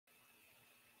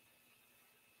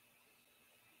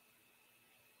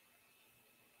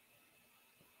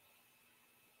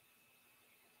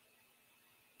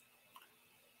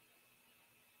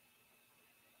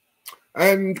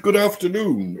And good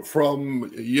afternoon from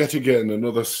yet again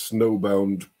another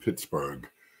snowbound Pittsburgh.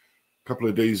 A couple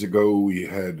of days ago we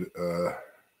had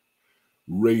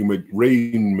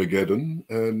rain-mageddon,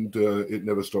 and it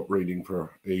never stopped raining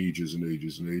for ages and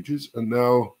ages and ages. And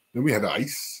then we had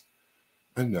ice,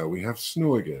 and now we have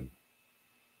snow again.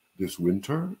 This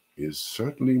winter is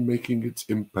certainly making its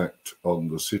impact on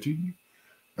the city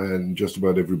and just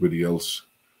about everybody else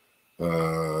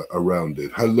around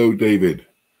it. Hello, David.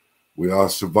 We are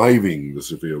surviving the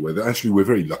severe weather. Actually, we're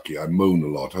very lucky. I moan a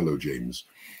lot. Hello, James.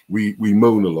 We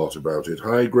moan a lot about it.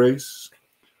 Hi, Grace.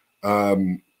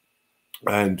 And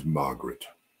Margaret.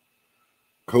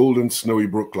 Cold and snowy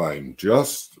Brookline,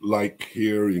 just like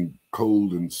here in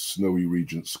cold and snowy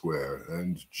Regent Square.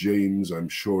 And James, I'm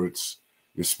sure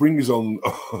spring is on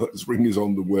spring is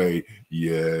on the way.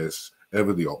 Yes,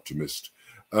 ever the optimist.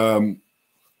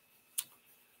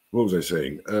 What was I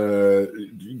saying?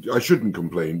 I shouldn't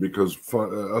complain because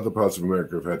other parts of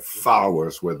America have had far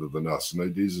worse weather than us, and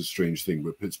it is a strange thing.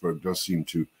 But Pittsburgh does seem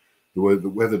to, the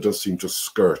weather does seem to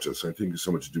skirt us. I think it's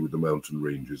something to do with the mountain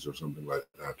ranges or something like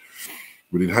that.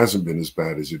 But it hasn't been as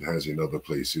bad as it has in other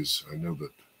places. I know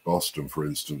that Boston, for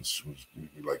instance, was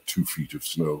like 2 feet of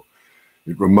snow.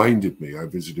 It reminded me, I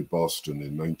visited Boston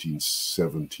in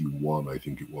 1971, I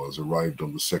think it was, arrived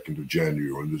on the 2nd of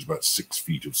January, and there's about 6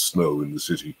 feet of snow in the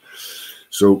city.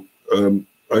 So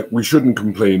we shouldn't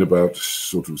complain about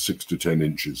sort of 6 to 10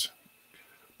 inches.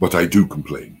 But I do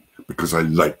complain, because I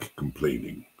like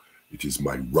complaining. It is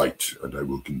my right, and I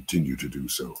will continue to do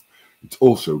so. It's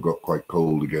also got quite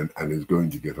cold again, and is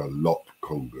going to get a lot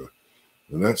colder.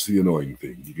 And that's the annoying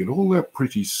thing. You get all that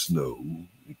pretty snow,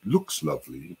 it looks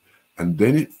lovely, and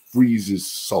then it freezes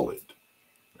solid,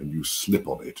 and you slip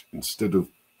on it. Instead of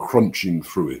crunching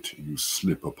through it, you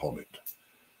slip upon it.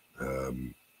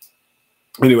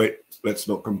 Anyway, let's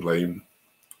not complain.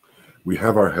 We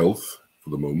have our health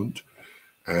for the moment,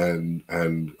 and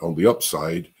on the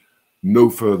upside, no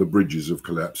further bridges have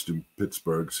collapsed in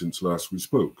Pittsburgh since last we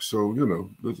spoke. So, you know,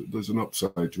 there's an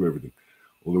upside to everything.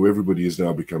 Although everybody is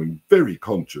now becoming very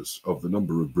conscious of the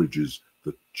number of bridges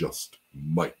that just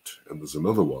might. And there's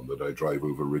another one that I drive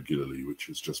over regularly, which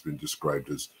has just been described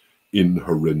as in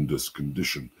horrendous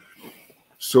condition.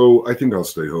 So I think I'll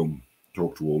stay home,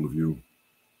 talk to all of you.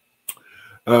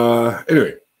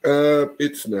 Anyway,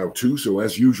 it's now 2, so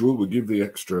as usual, we'll give the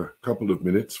extra couple of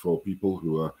minutes for people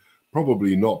who are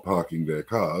probably not parking their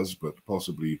cars, but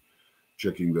possibly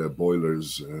checking their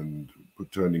boilers and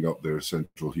turning up their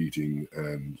central heating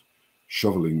and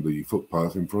shoveling the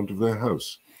footpath in front of their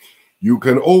house. You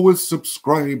can always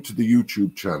subscribe to the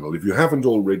YouTube channel. If you haven't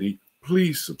already,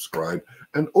 please subscribe.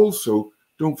 And also,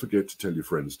 don't forget to tell your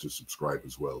friends to subscribe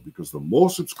as well, because the more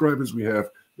subscribers we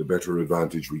have, the better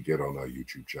advantage we get on our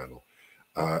YouTube channel.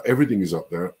 Everything is up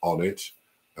there on it.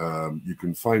 You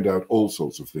can find out all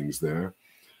sorts of things there.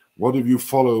 What if you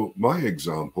follow my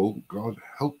example? God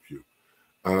help you.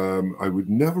 I would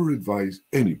never advise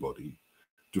anybody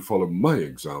to follow my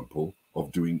example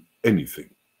of doing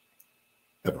anything,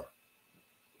 ever.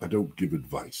 I don't give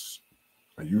advice.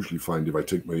 I usually find if I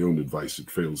take my own advice, it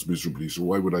fails miserably. So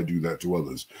why would I do that to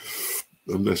others?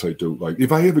 Unless I don't like.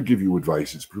 If I ever give you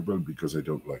advice, it's probably because I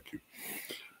don't like you.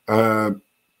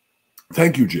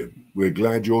 Thank you, Jim. We're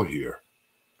glad you're here.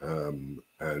 And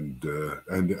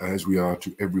as we are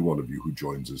to every one of you who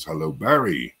joins us. Hello,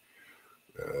 Barry,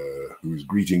 who is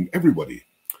greeting everybody.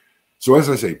 So as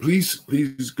I say, please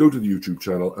go to the YouTube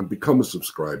channel and become a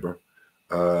subscriber.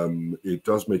 It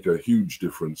does make a huge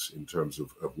difference in terms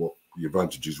of what the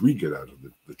advantages we get out of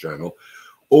the channel.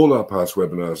 All our past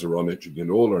webinars are on it. You get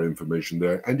all our information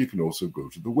there, and you can also go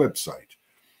to the website.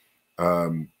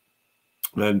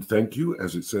 And thank you,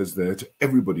 as it says there, to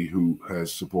everybody who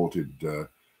has supported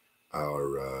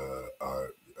our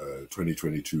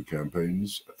 2022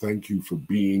 campaigns. Thank you for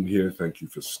being here. Thank you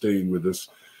for staying with us.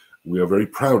 We are very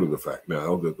proud of the fact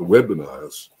now that the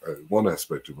webinars, one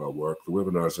aspect of our work, the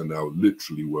webinars are now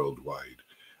literally worldwide.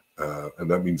 And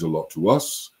that means a lot to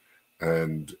us.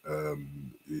 And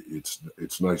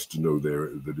it's nice to know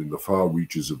that in the far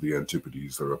reaches of the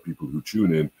Antipodes, there are people who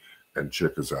tune in and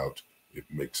check us out. It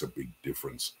makes a big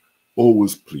difference.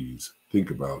 Always please think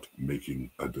about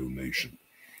making a donation.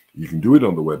 You can do it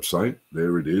on the website.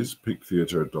 There it is,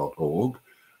 picttheatre.org,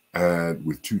 and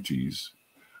with 2 T's.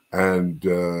 And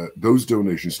those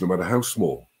donations, no matter how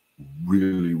small,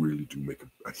 really, really do make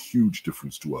a huge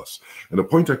difference to us. And a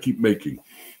point I keep making,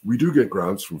 we do get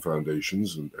grants from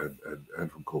foundations and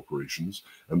from corporations,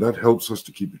 and that helps us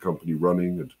to keep the company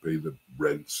running and to pay the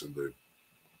rents and the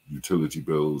utility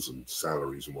bills and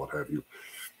salaries and what have you.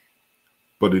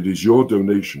 but it is your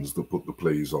donations that put the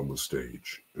plays on the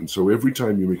stage. And so every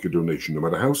time you make a donation, no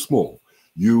matter how small,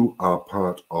 you are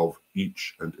part of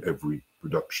each and every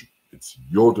production. It's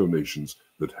your donations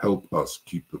that help us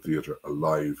keep the theatre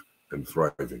alive and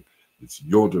thriving. It's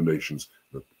your donations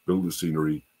that build the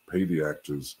scenery, pay the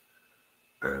actors,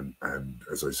 and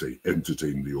as I say,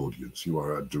 entertain the audience. You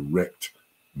are a direct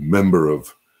member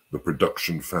of the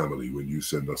production family when you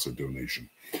send us a donation.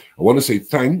 I want to say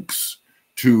thanks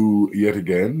to, yet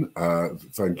again,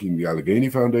 thanking the Allegheny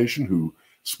Foundation, who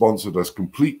sponsored us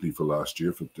completely for last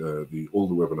year for all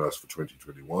the webinars for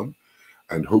 2021,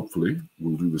 and hopefully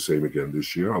we'll do the same again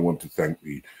this year. I want to thank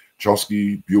the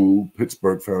Chosky, Buell,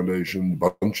 Pittsburgh Foundation,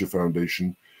 Buncher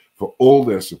Foundation for all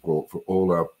their support for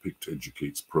all our PICT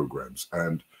Educates programs.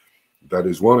 And that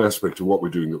is one aspect of what we're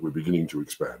doing that we're beginning to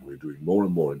expand. We're doing more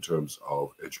and more in terms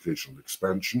of educational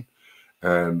expansion.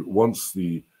 And once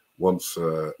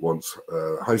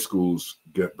high schools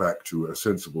get back to a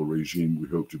sensible regime, we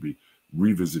hope to be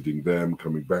revisiting them,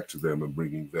 coming back to them and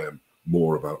bringing them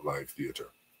more about live theatre.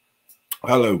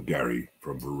 Hello, Gary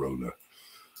from Verona,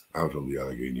 out on the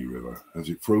Allegheny River. Has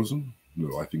it frozen?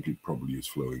 No, I think it probably is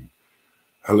flowing.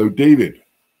 Hello, David.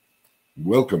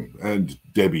 Welcome. And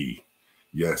Debbie.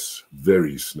 Yes,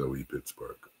 very snowy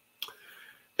Pittsburgh.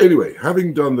 Anyway,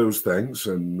 having done those thanks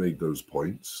and made those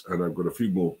points, and I've got a few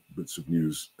more bits of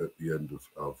news at the end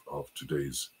of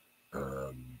today's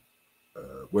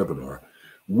webinar,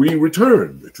 we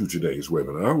return to today's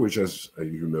webinar, which, as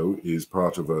you know, is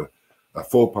part of a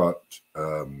four-part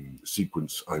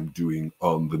sequence I'm doing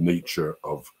on the nature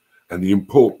of and the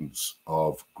importance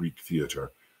of Greek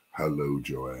theatre. Hello,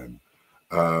 Joanne.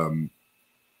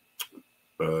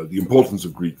 The importance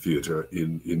of Greek theatre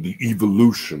in the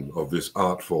evolution of this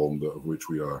art form of which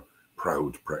we are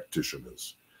proud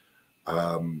practitioners.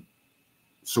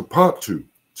 So part two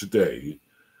today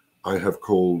I have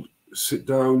called Sit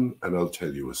Down and I'll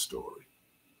Tell You a Story.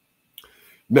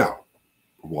 Now,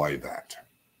 why that?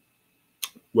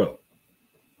 Well,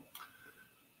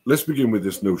 let's begin with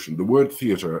this notion. The word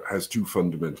theatre has two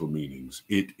fundamental meanings.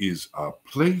 It is a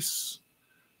place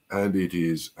and it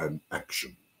is an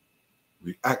action.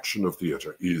 The action of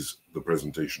theatre is the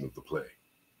presentation of the play,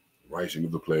 the writing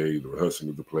of the play, the rehearsing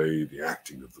of the play, the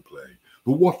acting of the play,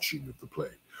 the watching of the play,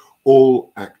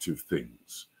 all active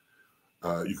things.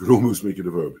 You could almost make it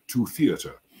a verb, to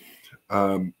theatre.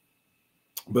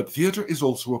 But theatre is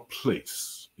also a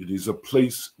place. It is a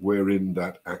place wherein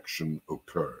that action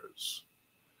occurs.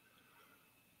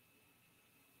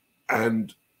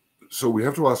 And so we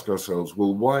have to ask ourselves,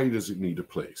 well, why does it need a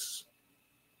place?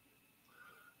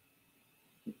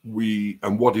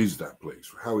 And what is that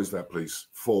place? How is that place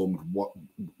formed?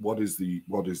 What is the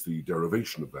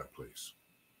derivation of that place?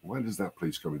 Why does that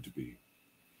place come into being?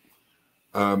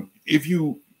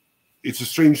 It's a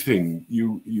strange thing.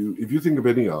 If you think of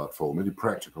any art form, any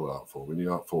practical art form, any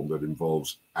art form that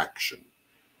involves action,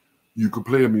 you could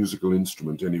play a musical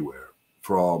instrument anywhere,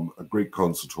 from a great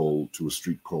concert hall to a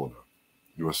street corner.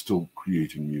 You are still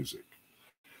creating music.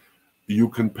 You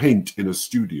can paint in a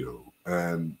studio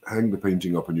and hang the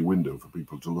painting up on your window for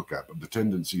people to look at, but the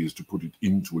tendency is to put it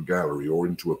into a gallery or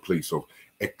into a place of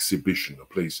exhibition, a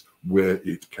place where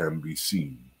it can be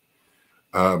seen.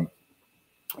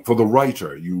 For the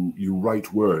writer, you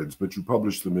write words, but you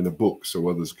publish them in a book so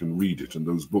others can read it, and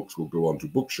those books will go onto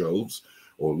bookshelves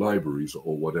or libraries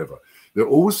or whatever. There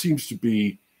always seems to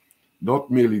be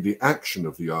not merely the action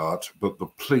of the art, but the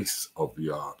place of the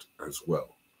art as well.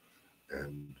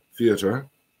 And theatre,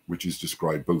 which is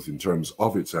described both in terms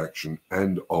of its action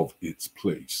and of its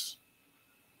place,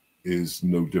 is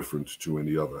no different to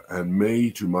any other, and may,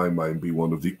 to my mind, be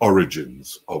one of the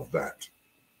origins of that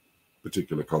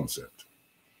particular concept.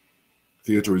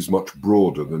 Theatre is much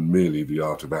broader than merely the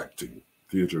art of acting.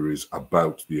 Theatre is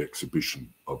about the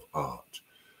exhibition of art.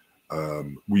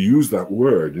 We use that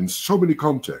word in so many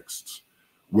contexts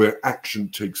where action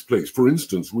takes place. For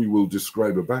instance, we will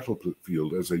describe a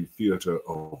battlefield as a theatre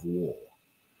of war.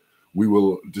 We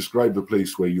will describe the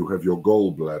place where you have your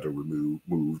gallbladder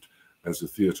removed as a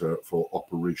theatre for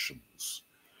operations.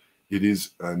 It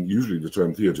is, and usually the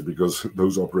term theatre because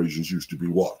those operations used to be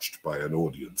watched by an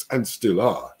audience, and still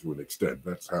are to an extent.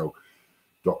 That's how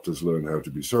doctors learn how to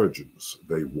be surgeons.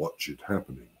 They watch it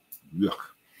happening.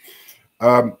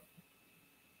 Yuck.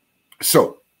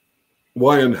 So,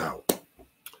 why and how?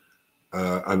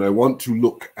 And I want to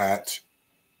look at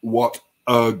what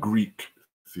a Greek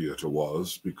theatre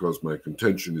was, because my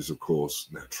contention is, of course,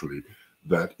 naturally,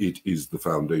 that it is the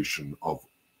foundation of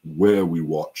where we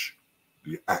watch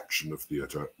the action of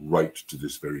theatre right to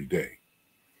this very day.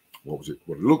 What was it?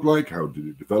 What it looked like? How did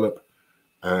it develop?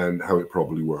 and how it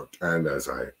probably worked. And as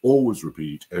I always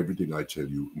repeat, everything I tell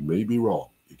you may be wrong.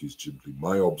 It is simply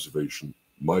my observation,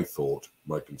 my thought,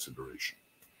 my consideration.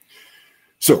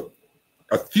 So,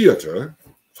 a theatre,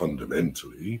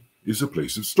 fundamentally, is a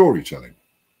place of storytelling.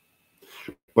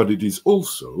 But it is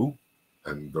also,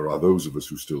 and there are those of us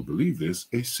who still believe this,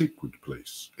 a sacred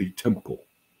place, a temple.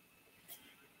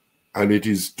 And it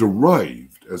is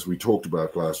derived, as we talked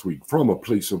about last week, from a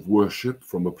place of worship,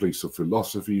 from a place of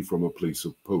philosophy, from a place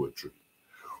of poetry,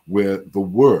 where the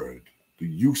word, the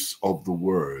use of the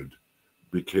word,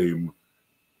 became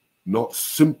not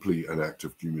simply an act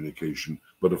of communication,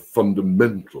 but a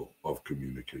fundamental of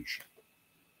communication.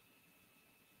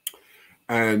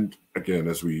 And again,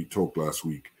 as we talked last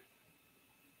week,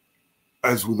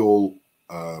 as with all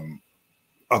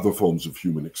other forms of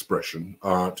human expression,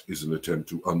 art is an attempt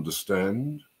to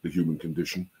understand the human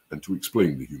condition and to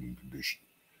explain the human condition.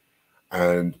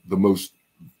 And the most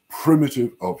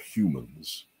primitive of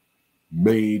humans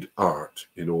made art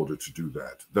in order to do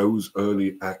that. Those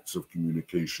early acts of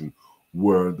communication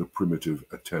were the primitive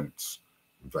attempts,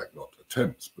 in fact, not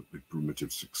attempts, but the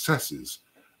primitive successes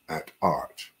at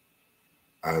art.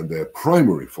 And their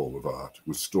primary form of art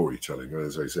was storytelling,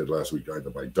 as I said last week,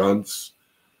 either by dance,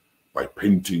 by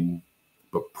painting,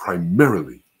 but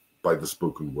primarily by the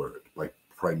spoken word, by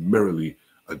primarily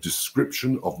a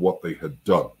description of what they had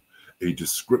done, a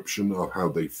description of how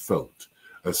they felt,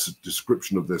 a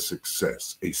description of their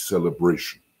success, a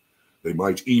celebration. They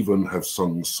might even have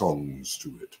sung songs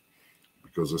to it,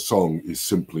 because a song is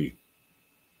simply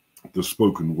the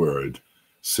spoken word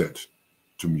set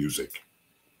to music.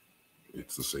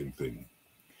 It's the same thing.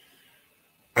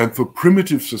 And for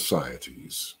primitive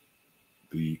societies,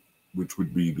 which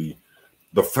would be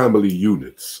the family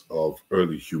units of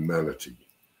early humanity,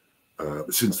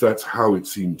 since that's how it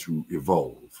seemed to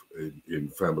evolve in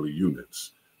family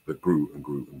units that grew and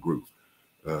grew and grew.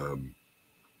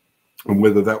 And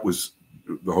whether that was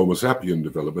the Homo sapien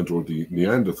development or the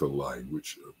Neanderthal line,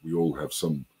 which we all have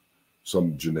some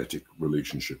genetic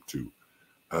relationship to,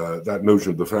 that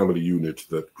notion of the family unit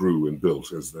that grew and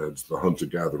built as the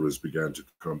hunter-gatherers began to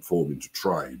form into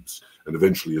tribes, and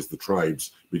eventually as the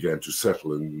tribes began to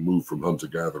settle and move from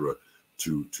hunter-gatherer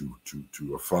to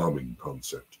a farming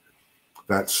concept.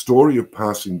 That story of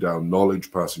passing down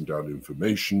knowledge, passing down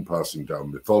information, passing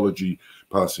down mythology,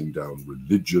 passing down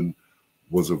religion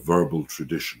was a verbal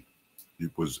tradition.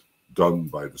 It was done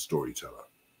by the storyteller.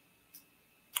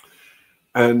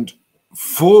 And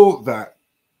for that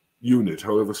unit,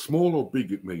 however small or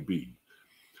big it may be,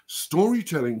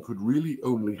 storytelling could really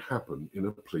only happen in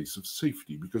a place of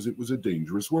safety, because it was a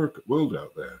dangerous world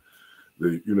out there.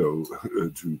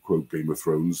 To quote Game of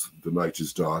Thrones, the night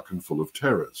is dark and full of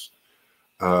terrors.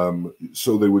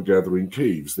 So they would gather in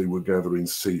caves, they would gather in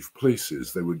safe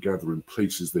places, they would gather in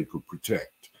places they could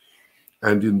protect.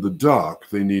 And in the dark,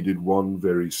 they needed one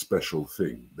very special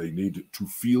thing. They needed to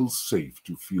feel safe,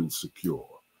 to feel secure.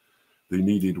 They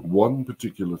needed one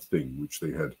particular thing which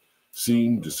they had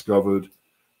seen, discovered,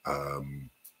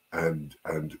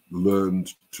 and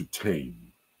learned to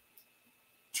tame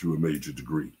to a major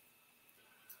degree.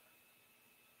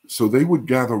 So they would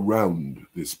gather round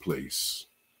this place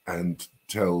and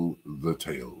tell the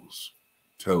tales,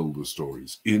 tell the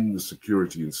stories in the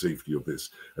security and safety of this.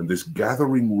 And this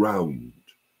gathering round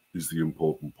is the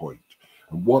important point.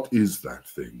 And what is that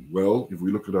thing? Well, if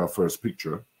we look at our first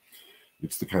picture,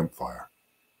 it's the campfire.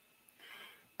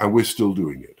 And we're still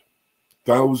doing it.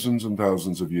 Thousands and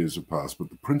thousands of years have passed, but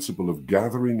the principle of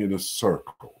gathering in a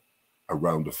circle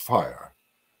around a fire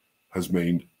has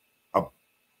made a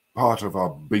part of our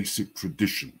basic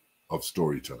tradition of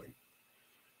storytelling.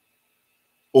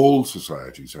 All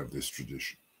societies have this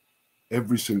tradition.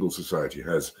 Every single society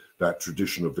has that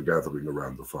tradition of the gathering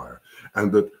around the fire.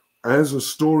 And that as a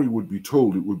story would be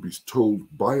told, it would be told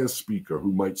by a speaker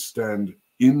who might stand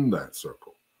in that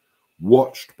circle,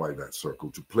 watched by that circle,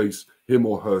 to place him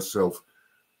or herself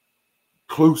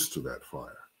close to that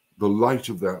fire, the light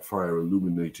of that fire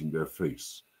illuminating their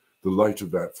face, the light of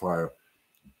that fire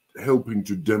helping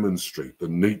to demonstrate the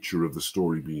nature of the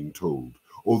story being told,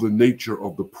 or the nature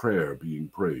of the prayer being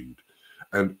prayed.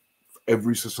 And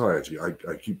every society, I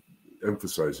keep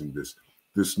emphasizing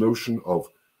this notion of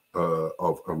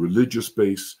a religious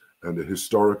base and a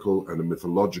historical and a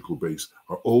mythological base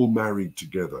are all married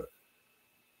together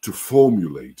to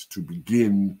formulate, to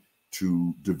begin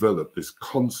to develop this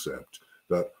concept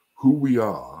that who we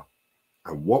are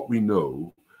and what we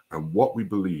know and what we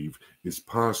believe is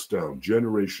passed down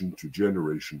generation to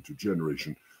generation to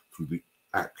generation through the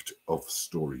act of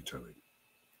storytelling.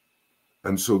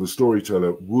 And so the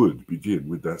storyteller would begin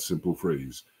with that simple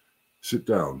phrase, sit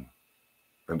down,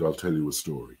 and I'll tell you a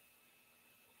story.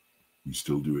 We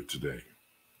still do it today.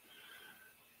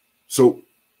 So,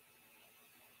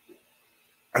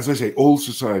 as I say, all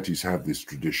societies have this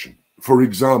tradition. For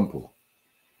example,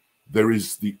 there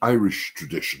is the Irish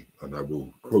tradition, and I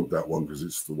will quote that one because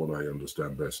it's the one I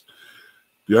understand best.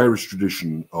 The Irish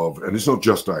tradition of, and it's not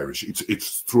just Irish,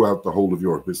 it's throughout the whole of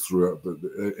Europe, it's throughout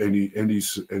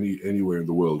anywhere in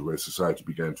the world where society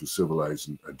began to civilize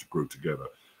and to grow together.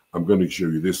 I'm going to show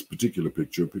you this particular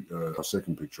picture, a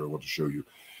second picture I want to show you.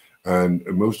 And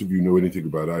most of you know anything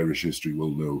about Irish history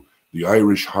will know the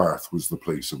Irish hearth was the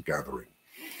place of gathering.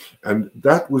 And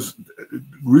that was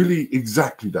really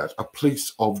exactly that, a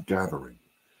place of gathering.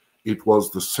 It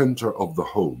was the center of the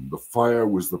home. The fire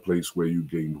was the place where you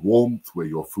gained warmth, where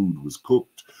your food was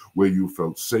cooked, where you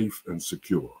felt safe and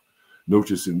secure.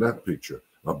 Notice in that picture,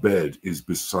 a bed is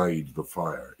beside the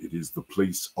fire. It is the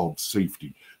place of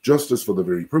safety. Just as for the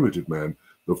very primitive man,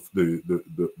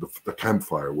 the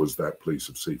campfire was that place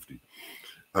of safety.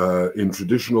 In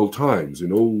traditional times,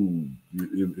 in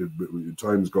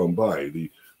times gone by,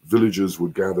 the villagers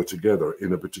would gather together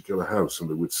in a particular house and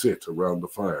they would sit around the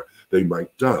fire. They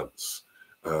might dance.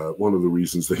 One of the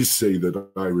reasons they say that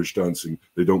Irish dancing,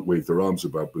 they don't wave their arms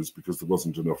about, is because there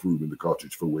wasn't enough room in the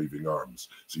cottage for waving arms,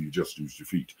 so you just used your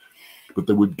feet. But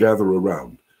they would gather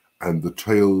around and the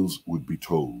tales would be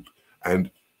told.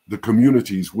 And the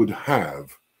communities would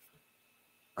have,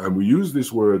 and we use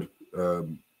this word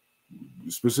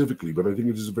specifically, but I think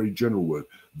it is a very general word,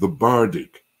 the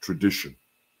bardic tradition,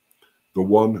 the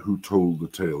one who told the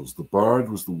tales. The bard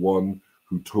was the one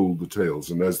who told the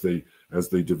tales, and as they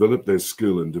developed their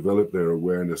skill and developed their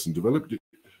awareness and developed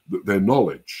their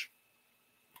knowledge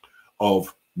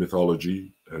of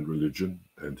mythology and religion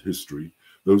and history,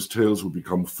 those tales would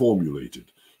become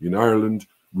formulated. In Ireland,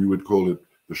 we would call it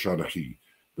the Shanachi,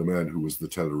 the man who was the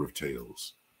teller of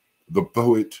tales, the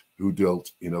poet who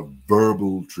dealt in a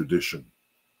verbal tradition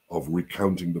of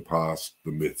recounting the past,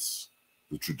 the myths,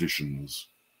 the traditions,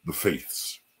 the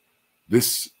faiths.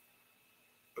 This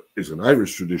is an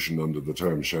Irish tradition under the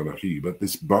term Shanachi, but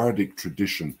this bardic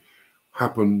tradition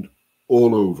happened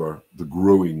all over the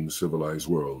growing civilized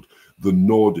world. The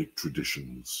Nordic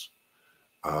traditions,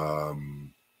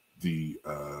 the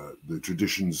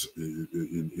traditions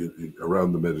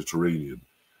around the Mediterranean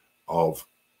of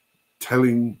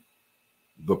telling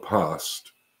the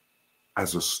past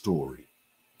as a story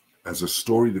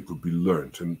that could be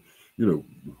learnt. And you know,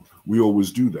 we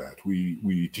always do that.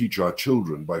 We teach our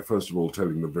children by first of all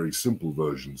telling them very simple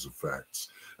versions of facts,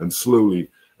 and slowly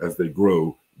as they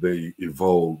grow, they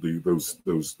evolve. Those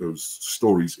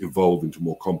stories evolve into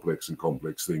more complex and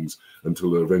complex things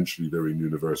until eventually they're in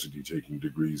university taking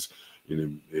degrees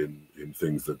in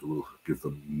things that will give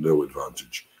them no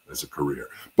advantage as a career.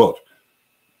 But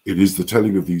it is the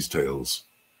telling of these tales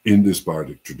in this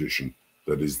bardic tradition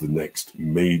that is the next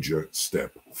major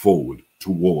step forward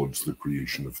towards the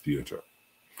creation of theatre,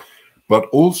 but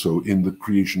also in the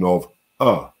creation of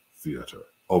a theatre,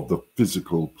 of the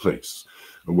physical place.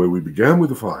 And where we began with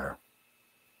the fire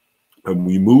and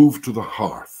we moved to the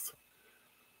hearth.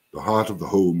 The heart of the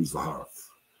home is the hearth,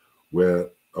 where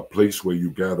a place where you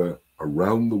gather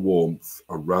around the warmth,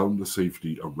 around the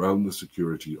safety, around the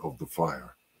security of the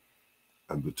fire,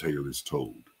 and the tale is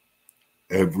told.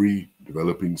 Every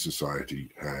developing society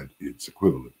had its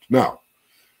equivalent. Now,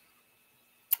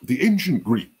 the ancient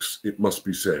Greeks, it must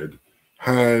be said,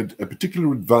 had a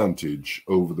particular advantage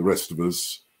over the rest of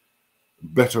us: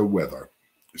 better weather.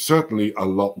 Certainly a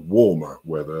lot warmer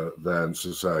weather than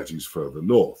societies further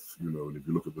north. You know, and if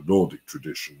you look at the Nordic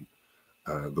tradition,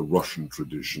 the Russian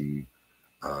tradition,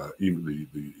 even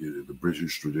the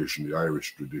British tradition, the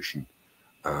Irish tradition,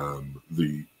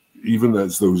 even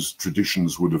as those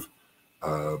traditions would have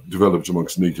developed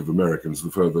amongst Native Americans,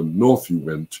 the further north you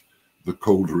went, the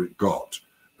colder it got.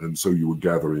 And so you would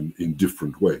gather in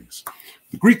different ways.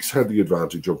 The Greeks had the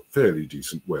advantage of fairly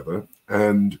decent weather.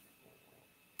 And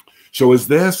so as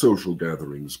their social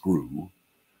gatherings grew,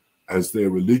 as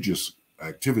their religious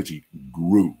activity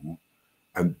grew,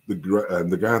 and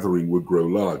the gathering would grow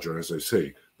larger, as I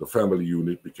say, the family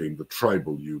unit became the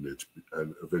tribal unit,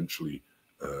 and eventually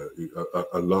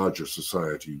a larger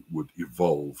society would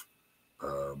evolve.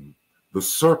 The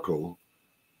circle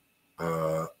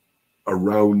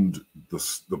around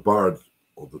the bard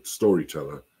or the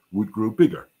storyteller would grow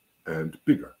bigger and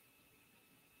bigger.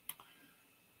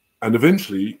 And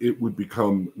eventually it would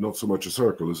become not so much a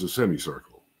circle as a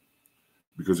semicircle,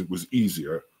 because it was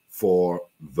easier for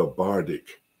the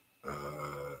bardic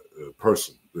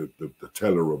person, the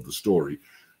teller of the story,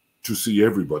 to see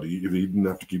everybody if he didn't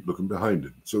have to keep looking behind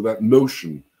him. So that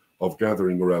notion of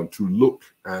gathering around to look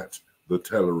at the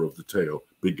teller of the tale,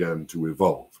 began to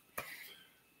evolve.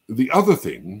 The other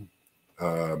thing,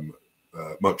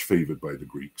 much favored by the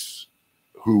Greeks,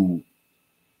 who,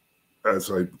 as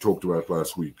I talked about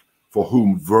last week, for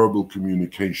whom verbal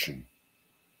communication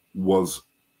was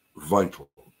vital.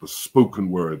 The spoken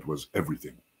word was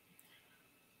everything.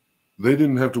 They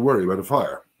didn't have to worry about a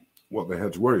fire. What they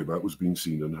had to worry about was being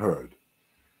seen and heard.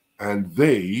 And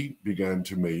they began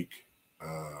to make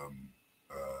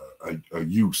a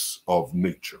use of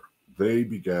nature. They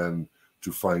began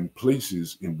to find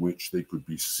places in which they could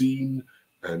be seen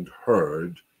and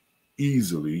heard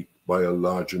easily by a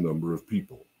larger number of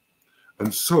people.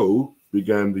 And so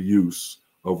began the use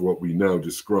of what we now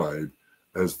describe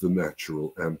as the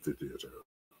natural amphitheater.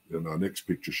 And our next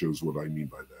picture shows what I mean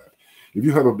by that. If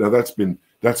you have now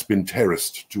that's been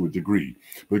terraced to a degree,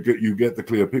 but you get the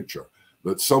clear picture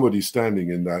that somebody standing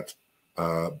in that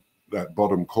that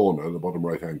bottom corner, the bottom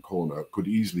right-hand corner, could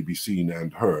easily be seen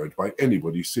and heard by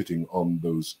anybody sitting on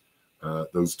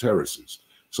those terraces.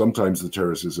 Sometimes the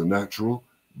terraces are natural.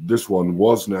 This one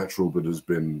was natural, but has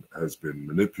been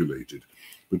manipulated.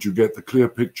 But you get the clear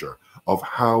picture of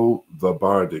how the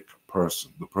bardic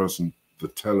person, the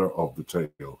teller of the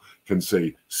tale, can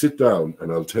say, sit down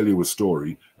and I'll tell you a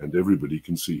story, and everybody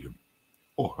can see him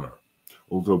or her.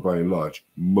 Although by and large,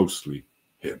 mostly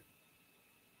him.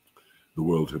 The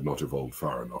world had not evolved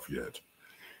far enough yet.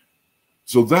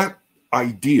 So that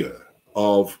idea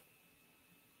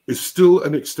is still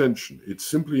an extension. It's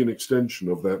simply an extension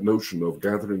of that notion of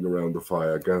gathering around the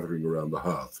fire, gathering around the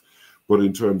hearth. But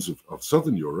in terms of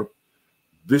Southern Europe,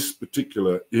 this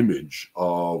particular image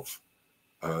of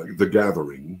the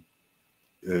gathering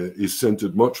is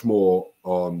centered much more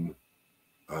on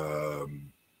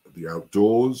the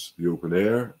outdoors, the open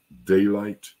air,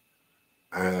 daylight,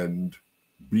 and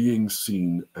being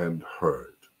seen and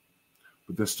heard.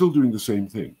 But they're still doing the same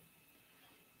thing.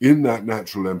 In that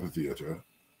natural amphitheater,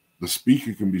 the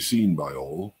speaker can be seen by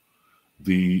all.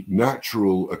 The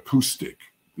natural acoustic,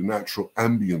 the natural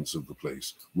ambience of the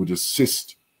place would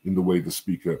assist in the way the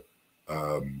speaker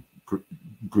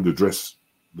could address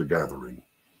the gathering.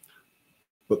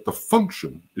 But the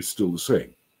function is still the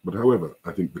same. But however,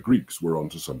 I think the Greeks were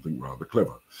onto something rather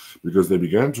clever, because they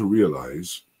began to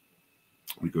realize,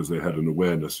 because they had an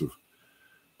awareness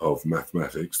of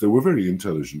mathematics, they were very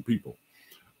intelligent people,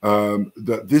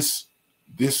 that this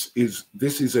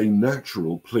is a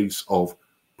natural place of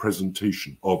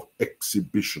presentation, of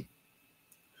exhibition,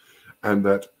 and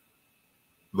that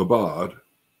the bard,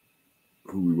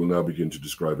 who we will now begin to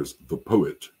describe as the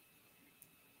poet,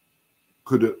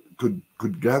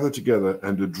 could gather together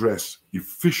and address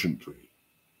efficiently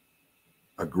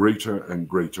a greater and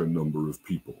greater number of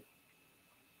people.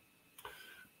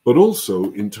 But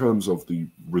also in terms of the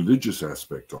religious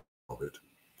aspect of it,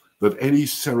 that any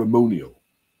ceremonial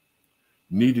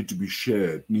needed to be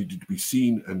shared, needed to be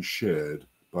seen and shared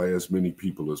by as many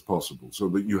people as possible, so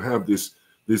that you have this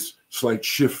slight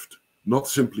shift, not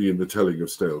simply in the telling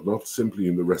of tales, not simply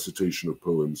in the recitation of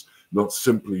poems, not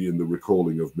simply in the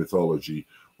recalling of mythology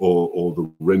or the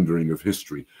rendering of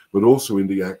history, but also in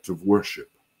the act of worship,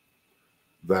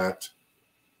 that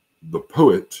the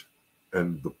poet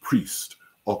and the priest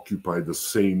occupy the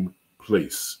same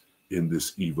place in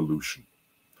this evolution,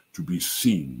 to be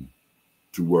seen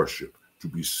to worship, to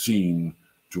be seen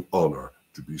to honor,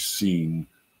 to be seen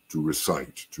to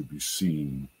recite, to be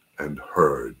seen and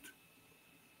heard,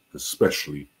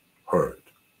 especially heard.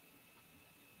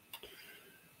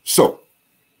 So,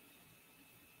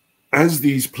 as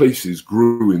these places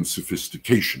grew in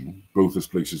sophistication, both as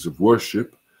places of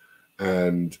worship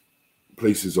and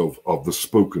places of the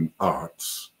spoken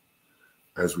arts,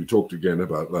 as we talked again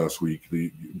about last week,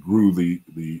 grew the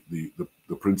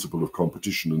principle of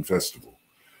competition and festival,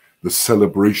 the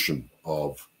celebration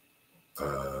of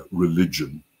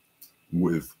religion,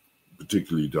 with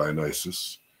particularly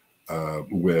Dionysus,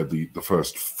 where the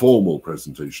first formal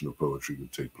presentation of poetry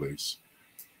would take place.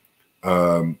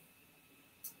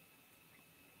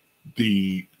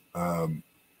 The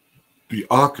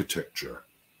architecture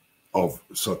of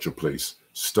such a place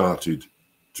started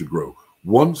to grow.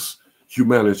 Once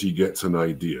humanity gets an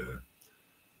idea,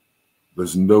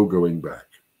 there's no going back.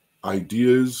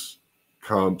 Ideas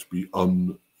can't be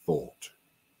unthought.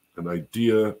 An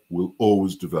idea will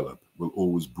always develop, will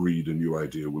always breed a new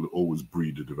idea, will always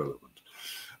breed a development.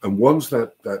 And once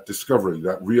that discovery,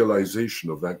 that realization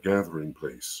of that gathering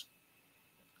place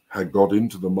had got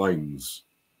into the minds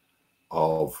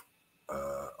of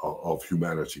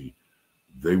humanity,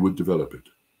 they would develop it.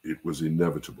 It was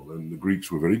inevitable. And the Greeks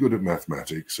were very good at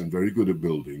mathematics and very good at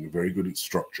building, very good at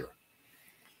structure.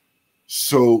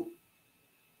 So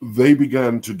they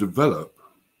began to develop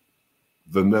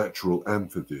the natural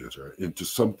amphitheater into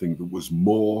something that was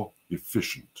more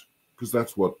efficient, because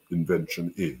that's what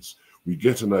invention is. We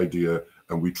get an idea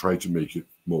and we try to make it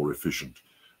more efficient.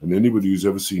 And anybody who's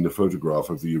ever seen a photograph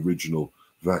of the original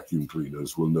vacuum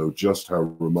cleaners will know just how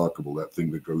remarkable that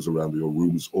thing that goes around your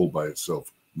rooms all by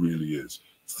itself really is.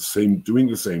 It's the same, doing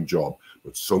the same job,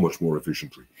 but so much more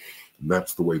efficiently. And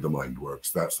that's the way the mind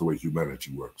works. That's the way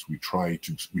humanity works. We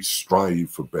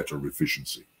strive for better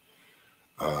efficiency.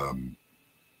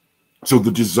 So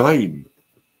the design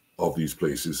of these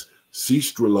places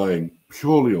ceased relying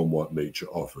purely on what nature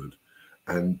offered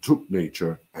and took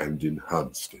nature and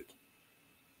enhanced it.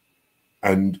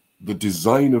 And the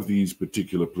design of these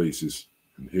particular places,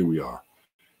 and here we are,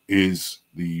 is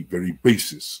the very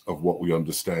basis of what we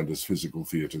understand as physical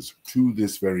theatres to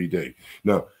this very day.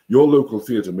 Now, your local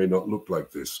theatre may not look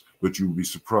like this, but you'll be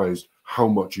surprised how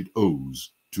much it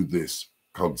owes to this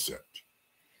concept.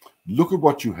 Look at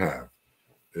what you have.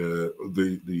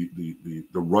 The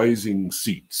rising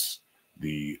seats,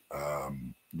 the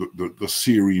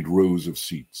serried rows of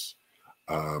seats.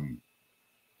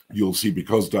 You'll see,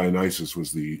 because Dionysus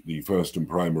was the first and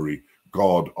primary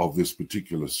god of this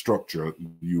particular structure,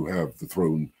 you have the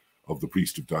throne of the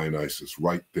priest of Dionysus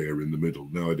right there in the middle.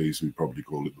 Nowadays, we probably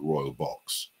call it the royal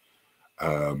box.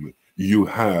 You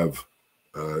have,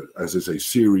 as I say,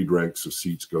 serried ranks of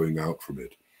seats going out from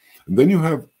it. And then you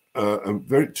have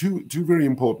two very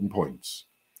important points.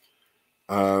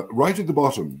 Right at the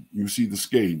bottom, you see the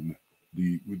skein,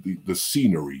 the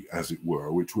scenery, as it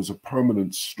were, which was a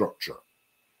permanent structure.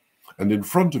 And in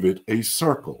front of it, a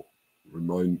circle,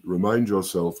 remind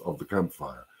yourself of the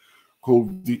campfire,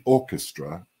 called the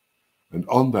orchestra, and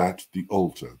on that, the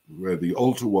altar, where the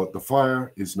altar, the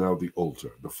fire is now the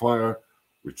altar. The fire,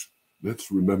 which,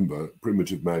 let's remember,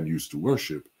 primitive man used to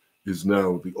worship, is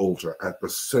now the altar at the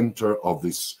center of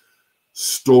this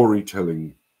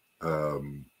storytelling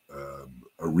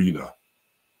arena.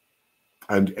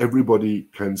 And everybody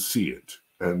can see it.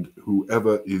 And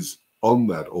whoever is on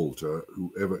that altar,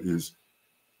 whoever is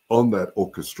on that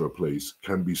orchestra place,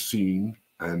 can be seen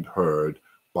and heard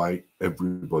by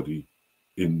everybody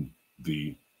in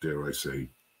the, dare I say,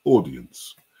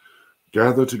 audience.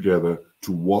 Gather together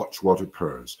to watch what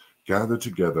occurs. Gather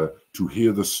together to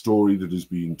hear the story that is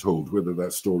being told, whether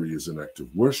that story is an act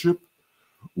of worship,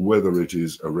 whether it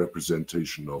is a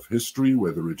representation of history,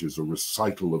 whether it is a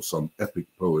recital of some epic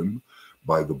poem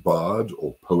by the bard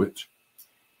or poet.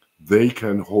 They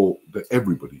can hold,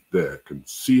 everybody there can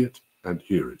see it and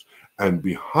hear it. And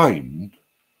behind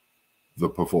the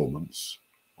performance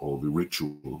or the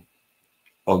ritual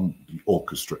on the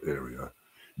orchestra area,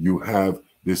 you have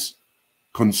this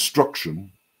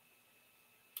construction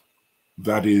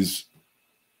that is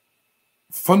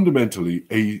fundamentally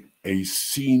a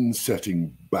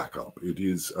scene-setting backup. It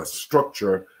is a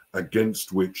structure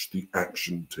against which the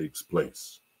action takes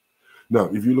place. Now,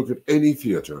 if you look at any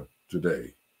theatre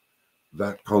today,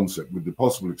 that concept, with the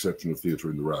possible exception of Theatre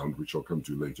in the Round, which I'll come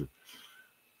to later,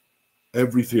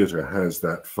 every theatre has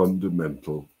that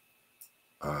fundamental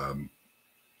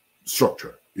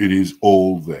structure. It is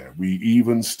all there. We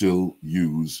even still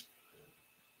use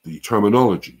the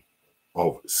terminology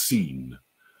of scene,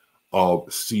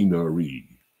 of scenery,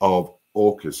 of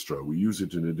orchestra. We use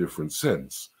it in a different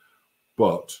sense,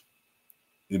 but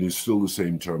it is still the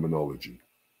same terminology.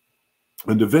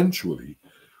 And eventually,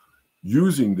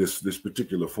 using this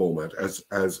particular format as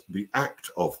the act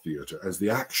of theatre, as the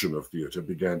action of theatre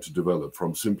began to develop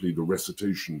from simply the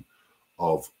recitation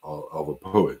of a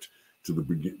poet to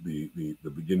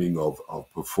the beginning of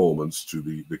performance, to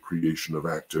the creation of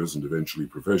actors and eventually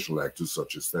professional actors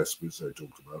such as Thespis I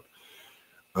talked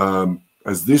about.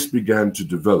 As this began to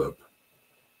develop,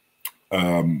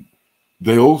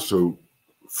 they also,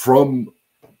 from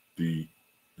the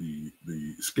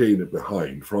skein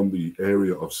behind, from the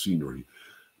area of scenery,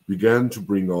 began to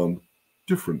bring on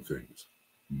different things.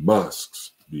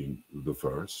 Masks being the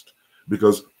first,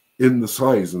 because in the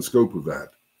size and scope of that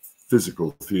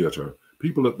physical theatre,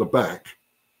 people at the back,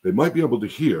 they might be able to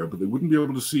hear, but they wouldn't be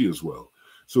able to see as well.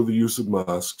 So the use of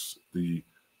masks, the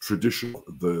traditional,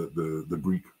 the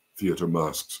Greek theatre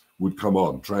masks would come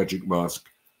on, tragic mask,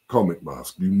 comic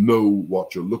mask. You know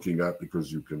what you're looking at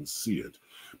because you can see it.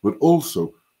 But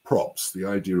also props, the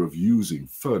idea of using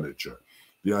furniture,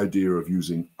 the idea of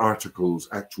using articles,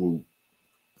 actual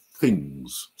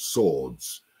things,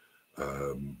 swords,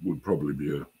 would probably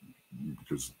be,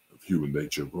 because of human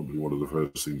nature, probably one of the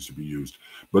first things to be used.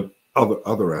 But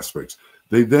other aspects.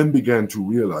 They then began to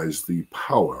realize the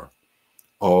power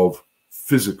of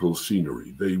physical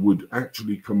scenery. They would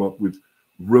actually come up with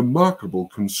remarkable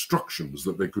constructions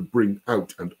that they could bring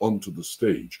out and onto the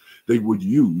stage. They would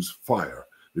use fire,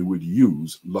 they would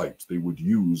use light, they would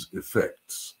use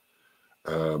effects.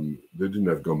 They didn't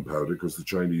have gunpowder because the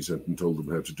Chinese hadn't told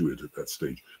them how to do it at that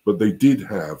stage, but they did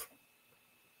have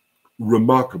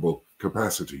remarkable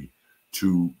capacity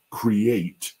to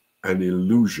create an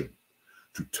illusion,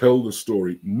 to tell the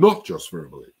story not just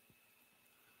verbally,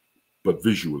 but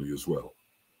visually as well.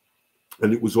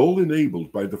 And it was all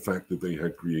enabled by the fact that they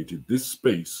had created this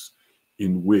space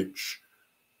in which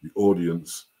the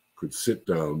audience could sit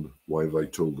down while they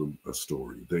told them a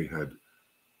story. They had,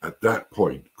 at that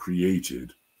point,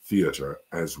 created theatre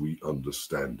as we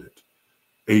understand it.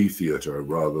 A theatre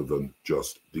rather than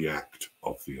just the act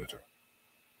of theatre.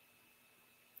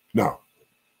 Now,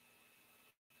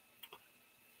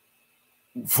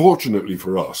 fortunately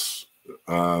for us,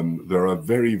 there are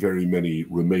very, very many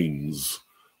remains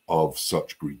of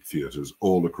such Greek theatres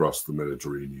all across the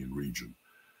Mediterranean region.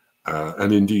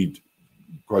 And indeed,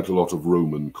 quite a lot of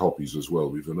Roman copies as well.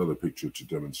 We have another picture to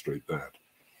demonstrate that.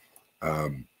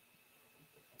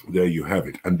 There you have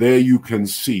it. And there you can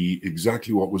see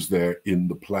exactly what was there in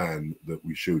the plan that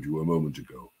we showed you a moment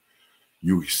ago.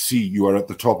 You see, you are at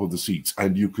the top of the seats,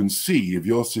 and you can see, if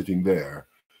you're sitting there,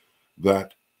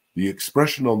 that the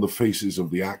expression on the faces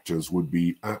of the actors would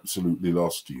be absolutely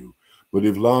lost to you. But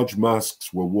if large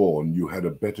masks were worn, you had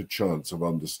a better chance of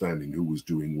understanding who was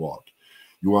doing what.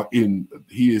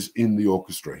 He is in the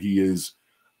orchestra. He is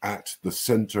at the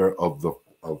center of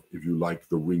if you like,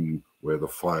 the ring where the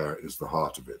fire is the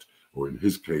heart of it. Or in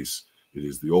his case, it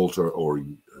is the altar, or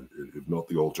if not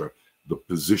the altar, the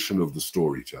position of the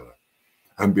storyteller.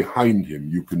 And behind him,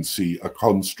 you can see a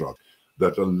construct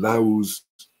that allows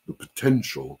the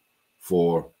potential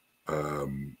for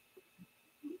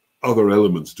other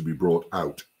elements to be brought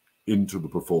out into the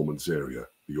performance area,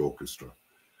 the orchestra.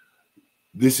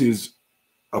 This is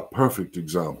a perfect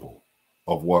example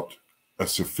of what a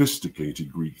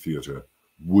sophisticated Greek theatre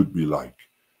would be like.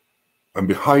 And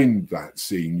behind that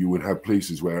scene, you would have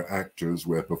places where actors,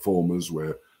 where performers,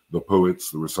 where the poets,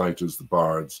 the reciters, the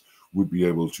bards would be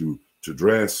able to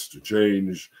dress, to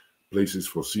change, places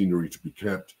for scenery to be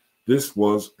kept. This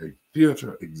was a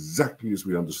theatre exactly as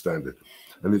we understand it.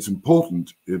 And it's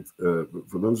important,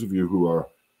 for those of you who are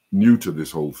new to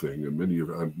this whole thing, and many of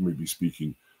you, I may be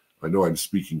speaking, I know I'm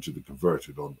speaking to the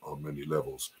converted on many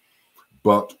levels,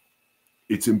 but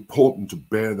it's important to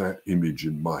bear that image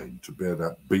in mind, to bear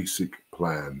that basic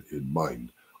plan in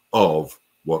mind of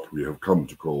what we have come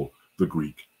to call the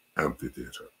Greek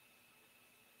amphitheatre.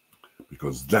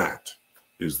 Because that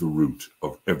is the root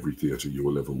of every theatre you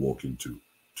will ever walk into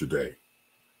today.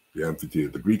 The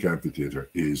amphitheatre, the Greek amphitheatre,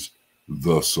 is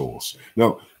the source.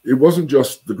 Now, it wasn't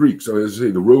just the Greeks. I mean, as I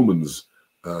say, the Romans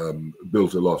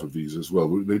built a lot of these as well.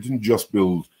 They didn't just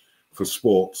build for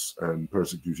sports and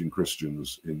persecuting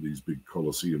Christians in these big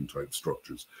Colosseum-type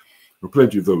structures. There are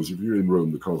plenty of those. If you're in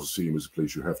Rome, the Colosseum is a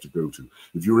place you have to go to.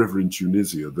 If you're ever in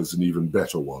Tunisia, there's an even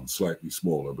better one, slightly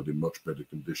smaller, but in much better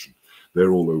condition.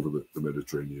 They're all over the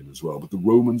Mediterranean as well. But the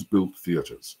Romans built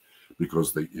theatres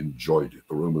because they enjoyed it.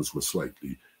 The Romans were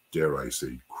slightly, dare I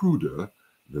say, cruder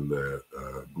than their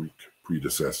Greek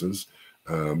predecessors.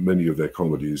 Many of their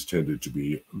comedies tended to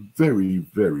be very,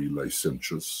 very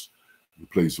licentious, the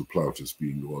plays of Plautus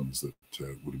being the ones that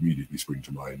would immediately spring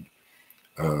to mind.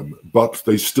 But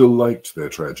they still liked their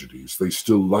tragedies. They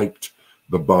still liked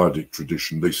the bardic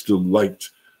tradition. They still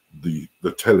liked the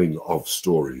telling of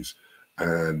stories.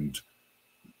 And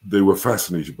they were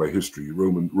fascinated by history.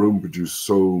 Rome produced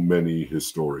so many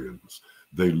historians.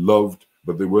 They loved,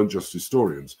 but they weren't just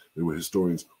historians. They were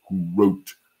historians who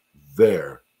wrote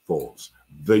their thoughts.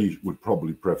 They would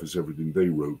probably preface everything they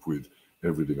wrote with,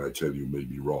 everything I tell you may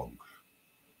be wrong.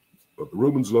 But the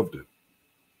Romans loved it.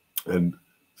 And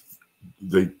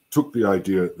they took the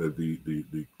idea,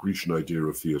 the Grecian idea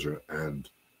of theatre, and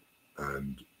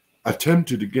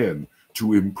attempted again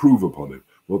to improve upon it.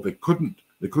 Well, they couldn't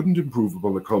improve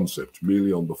upon the concept,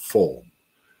 merely on the form.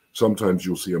 Sometimes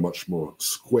you'll see a much more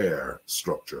square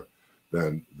structure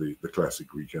than the classic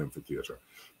Greek amphitheatre.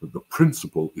 But the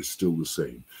principle is still the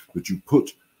same, that you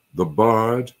put the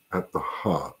bard at the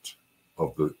heart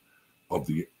of the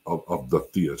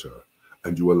theatre,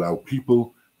 and you allow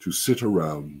people to sit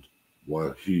around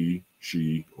while he,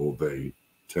 she, or they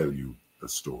tell you a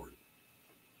story.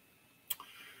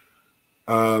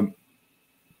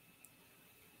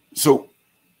 So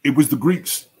it was the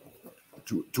Greeks,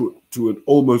 to an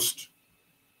almost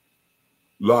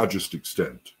largest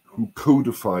extent, who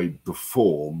codified the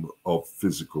form of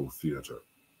physical theatre.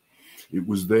 It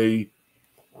was they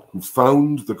who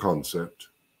found the concept,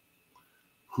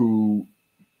 who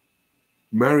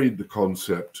married the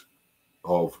concept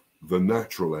of the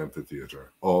natural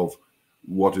amphitheater, of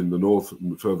what in the north,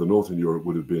 further north in Europe,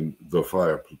 would have been the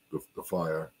fire,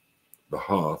 the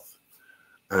hearth,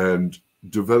 and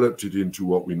developed it into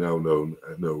what we now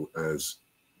know as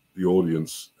the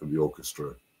audience and the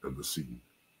orchestra and the scene.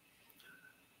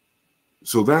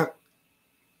 So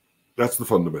that's the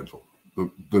fundamental.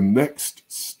 The next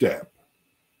step,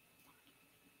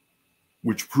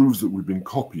 which proves that we've been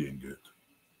copying it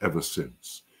ever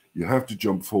since, you have to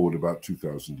jump forward about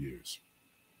 2,000 years.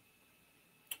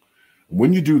 And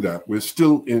when you do that, we're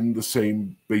still in the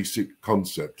same basic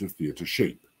concept of theatre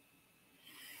shape.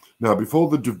 Now, before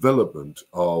the development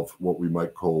of what we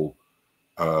might call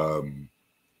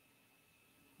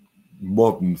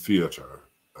modern theatre,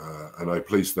 and I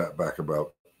place that back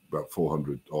about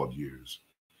 400 odd years,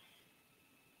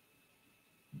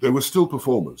 there were still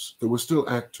performers, there were still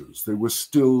actors, they were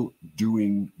still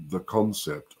doing the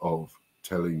concept of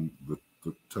telling the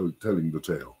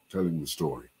tale, telling the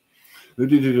story. They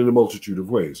did it in a multitude of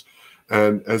ways,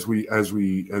 and as we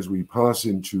pass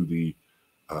into the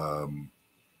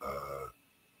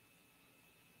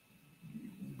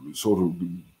sort of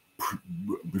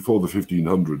before the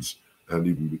 1500s and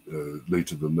even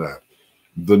later than that,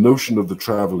 the notion of the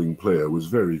traveling player was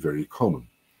very, very common.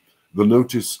 The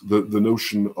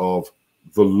notion of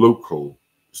the local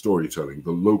storytelling,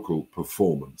 the local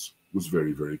performance was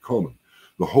very, very common.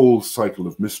 The whole cycle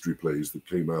of mystery plays that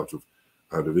came out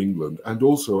of England and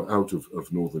also out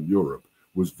of Northern Europe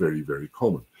was very, very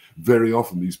common. Very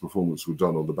often these performances were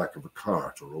done on the back of a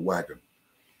cart or a wagon,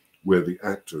 where the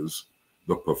actors,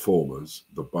 the performers,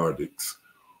 the bardics,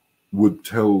 would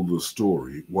tell the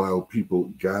story while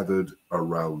people gathered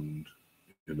around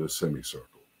in a semicircle.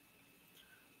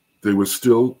 They were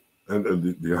still, and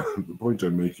the point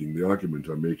I'm making, the argument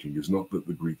I'm making, is not that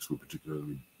the Greeks were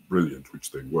particularly brilliant,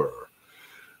 which they were,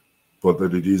 but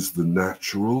that it is the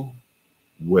natural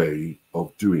way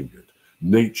of doing it.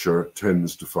 Nature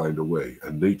tends to find a way,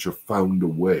 and nature found a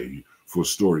way for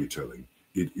storytelling.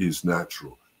 It is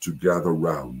natural to gather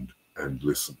round and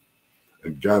listen.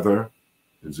 And gather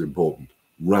is important,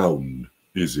 round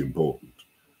is important,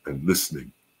 and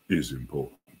listening is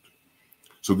important.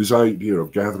 So this idea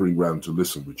of gathering round to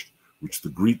listen, which the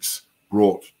Greeks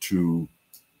brought to,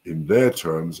 in their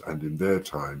terms and in their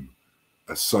time,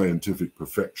 a scientific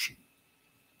perfection,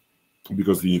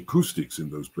 because the acoustics in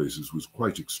those places was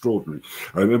quite extraordinary.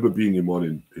 I remember being in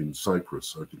one in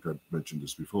Cyprus, I think I mentioned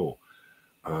this before,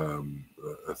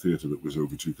 a theatre that was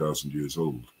over 2,000 years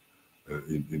old,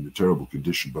 in a terrible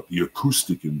condition, but the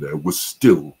acoustic in there was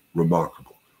still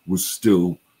remarkable, was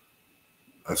still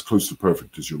as close to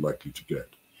perfect as you're likely to get.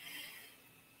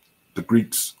 The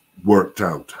Greeks worked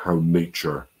out how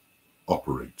nature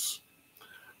operates.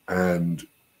 And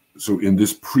so in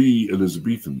this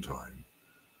pre-Elizabethan time,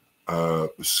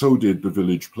 so did the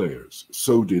village players,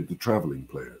 so did the traveling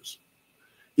players.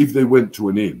 If they went to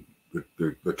an inn,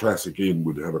 the classic inn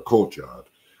would have a courtyard.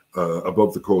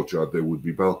 Above the courtyard, there would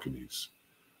be balconies.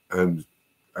 And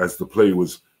as the play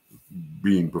was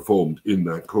being performed in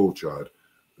that courtyard,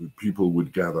 people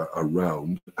would gather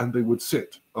around and they would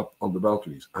sit up on the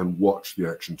balconies and watch the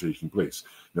action taking place.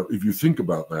 Now, if you think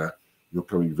about that, you're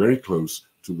coming very close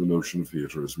to the notion of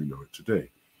theatre as we know it today.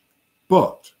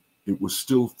 But it was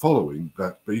still following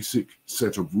that basic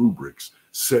set of rubrics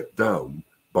set down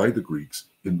by the Greeks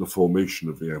in the formation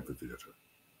of the amphitheatre.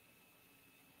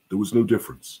 There was no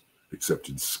difference, except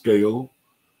in scale,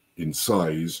 in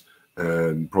size,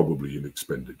 and probably in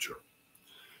expenditure.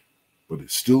 But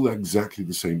it's still exactly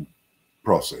the same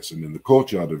process. And in the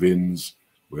courtyard of inns,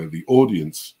 where the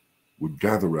audience would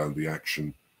gather around the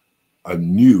action, a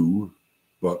new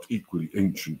but equally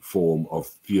ancient form of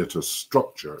theatre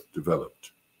structure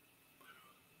developed.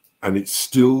 And it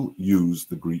still used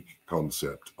the Greek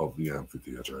concept of the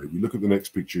amphitheatre. If you look at the next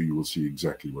picture, you will see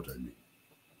exactly what I mean.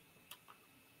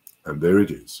 And there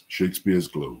it is, Shakespeare's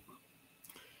Globe.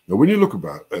 Now, when you look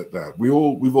at that,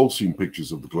 we've all seen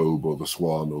pictures of the globe or the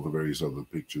swan or the various other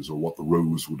pictures or what the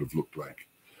rose would have looked like.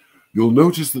 You'll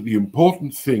notice that the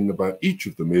important thing about each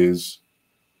of them is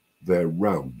they're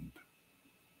round.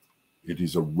 It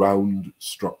is a round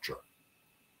structure.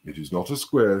 It is not a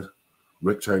square,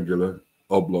 rectangular,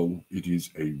 oblong. It is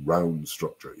a round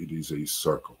structure. It is a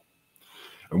circle.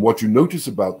 And what you notice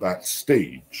about that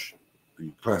stage,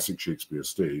 the classic Shakespeare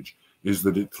stage, is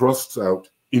that it thrusts out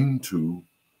into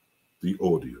the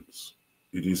audience.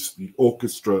 It is the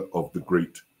orchestra of the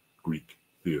great Greek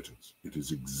theatres. It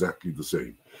is exactly the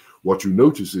same. What you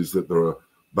notice is that there are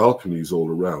balconies all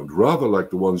around, rather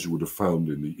like the ones you would have found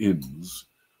in the inns,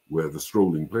 where the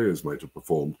strolling players might have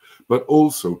performed, but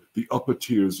also the upper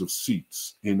tiers of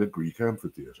seats in a Greek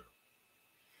amphitheatre.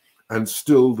 And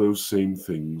still those same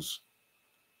things,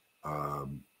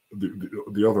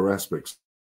 the other aspects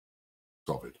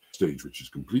of it. Stage, which is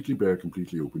completely bare,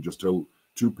 completely open, just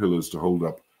two pillars to hold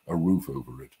up a roof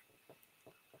over it.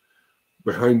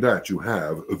 Behind that, you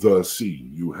have the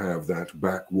scene. You have that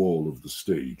back wall of the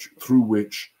stage through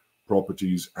which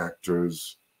properties,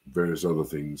 actors, various other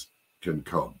things can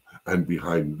come. And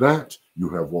behind that, you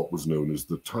have what was known as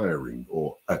the tiring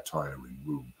or attiring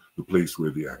room, the place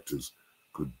where the actors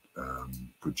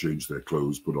could change their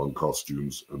clothes, put on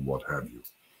costumes, and what have you.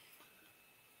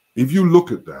 If you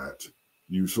look at that,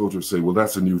 you sort of say, well,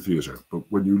 that's a new theatre. But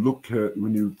when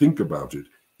you think about it,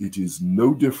 it is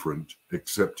no different,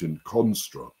 except in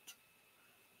construct,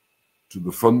 to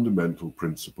the fundamental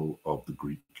principle of the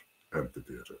Greek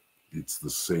amphitheatre. It's the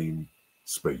same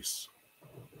space.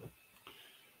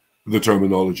 The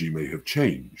terminology may have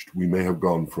changed. We may have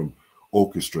gone from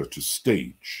orchestra to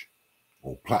stage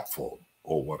or platform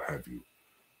or what have you.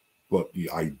 But the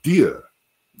idea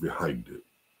behind it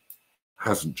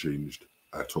hasn't changed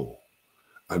at all.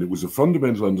 And it was a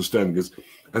fundamental understanding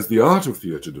as the art of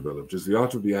theatre developed, as the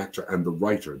art of the actor and the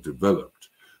writer developed,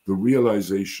 the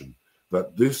realization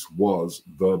that this was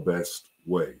the best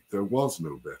way. There was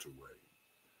no better way.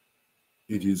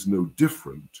 It is no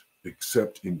different,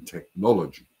 except in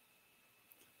technology,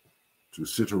 to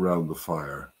sit around the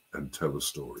fire and tell a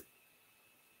story.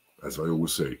 As I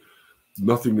always say,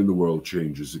 nothing in the world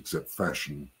changes except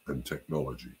fashion and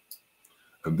technology.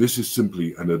 And this is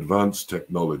simply an advanced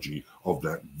technology of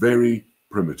that very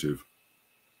primitive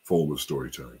form of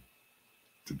storytelling.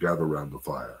 To gather around the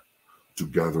fire, to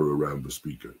gather around the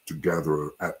speaker, to gather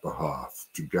at the hearth,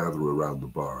 to gather around the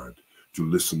bard, to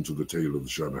listen to the tale of the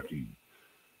Shanachie,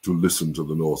 to listen to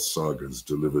the Norse sagas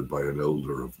delivered by an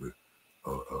elder of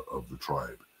the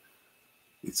tribe.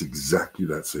 It's exactly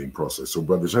that same process. So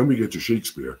by the time we get to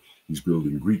Shakespeare, he's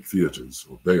building Greek theatres,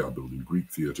 or they are building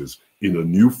Greek theatres in a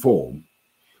new form,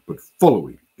 but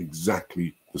following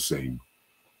exactly the same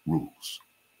rules.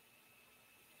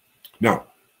 Now,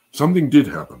 something did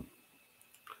happen.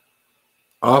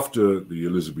 After the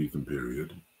Elizabethan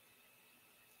period,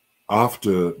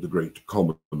 after the Great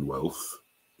Commonwealth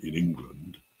in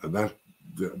England, and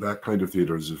that kind of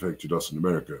theatre has affected us in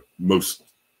America most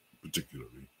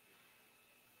particularly,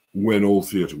 when all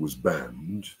theatre was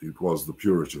banned, it was the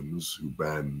Puritans who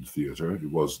banned theatre. It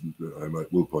was,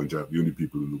 will point out, the only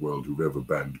people in the world who've ever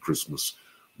banned Christmas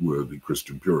were the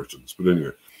Christian Puritans. But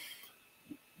anyway,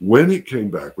 when it came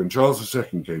back, when Charles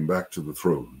II came back to the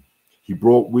throne, he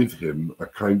brought with him a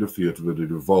kind of theatre that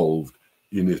had evolved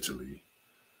in Italy,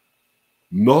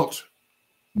 not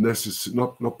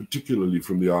particularly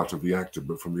from the art of the actor,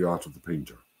 but from the art of the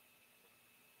painter.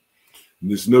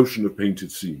 And this notion of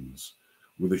painted scenes,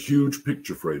 with a huge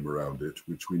picture frame around it,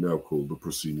 which we now call the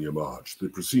proscenium arch. The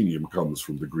proscenium comes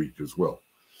from the Greek as well.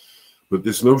 But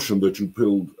this notion that you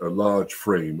build a large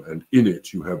frame and in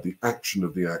it you have the action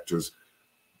of the actors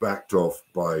backed off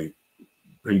by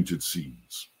painted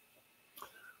scenes.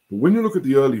 But when you look at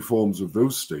the early forms of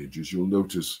those stages, you'll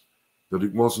notice that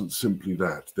it wasn't simply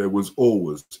that. There was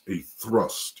always a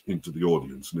thrust into the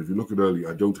audience. And if you look at early,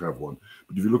 I don't have one,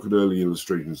 but if you look at early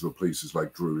illustrations of places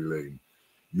like Drury Lane,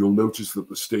 you'll notice that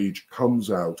the stage comes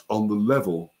out on the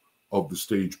level of the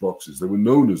stage boxes. They were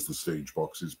known as the stage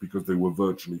boxes because they were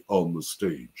virtually on the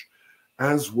stage,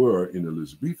 as were in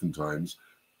Elizabethan times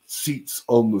seats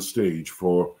on the stage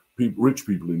for rich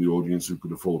people in the audience who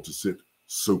could afford to sit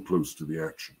so close to the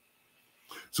action.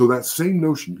 So that same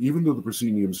notion, even though the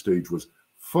proscenium stage was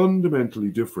fundamentally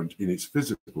different in its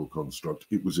physical construct,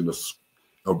 it was in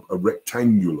a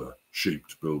rectangular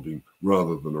shaped building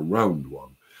rather than a round one.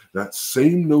 That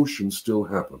same notion still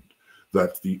happened,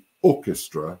 that the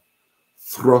orchestra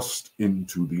thrust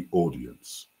into the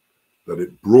audience, that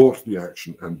it brought the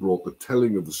action and brought the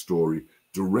telling of the story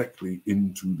directly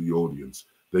into the audience.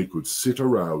 They could sit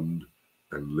around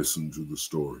and listen to the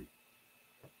story.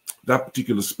 That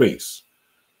particular space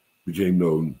became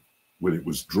known when it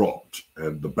was dropped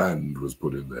and the band was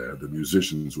put in there, the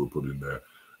musicians were put in there,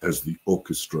 as the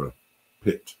orchestra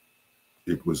pit.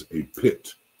 It was a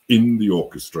pit in the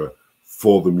orchestra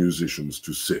for the musicians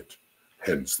to sit.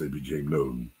 Hence, they became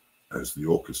known as the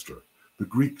orchestra. The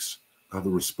Greeks are the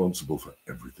responsible for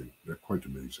everything. They're quite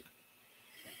amazing.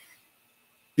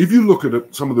 If you look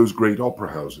at some of those great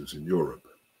opera houses in Europe,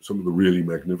 some of the really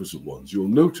magnificent ones, you'll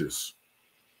notice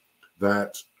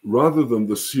that rather than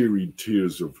the serried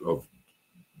tiers of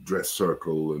dress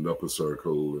circle and upper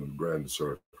circle and grand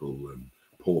circle and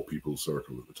poor people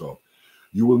circle at the top,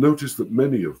 you will notice that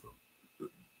many of them,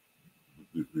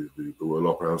 the Royal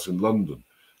Opera House in London,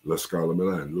 La Scala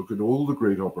Milan. Look at all the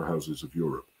great opera houses of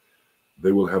Europe.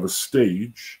 They will have a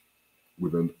stage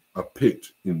with a pit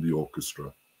in the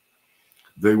orchestra.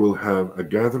 They will have a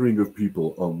gathering of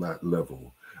people on that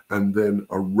level, and then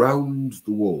around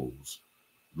the walls,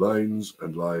 lines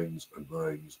and lines and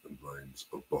lines and lines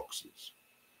of boxes.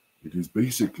 It is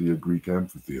basically a Greek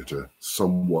amphitheater,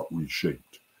 somewhat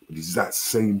reshaped. It is that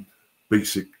same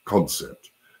basic concept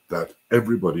that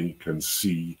everybody can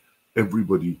see,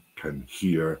 everybody can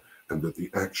hear, and that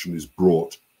the action is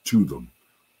brought to them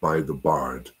by the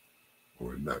bard,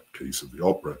 or in that case of the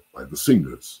opera, by the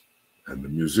singers and the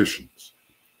musicians.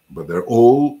 But they're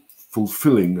all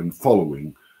fulfilling and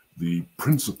following the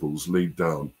principles laid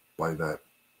down by that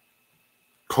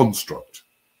construct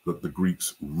that the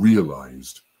Greeks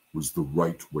realized was the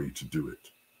right way to do it,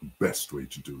 the best way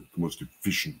to do it, the most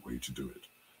efficient way to do it.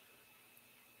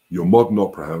 Your modern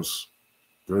opera house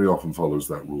very often follows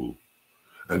that rule.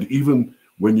 And even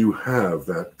when you have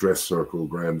that dress circle,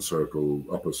 grand circle,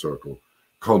 upper circle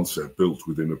concept built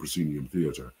within a proscenium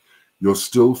theater, you're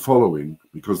still following,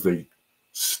 because they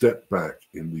step back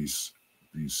in these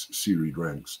serried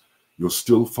ranks, you're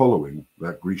still following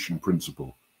that Grecian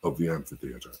principle of the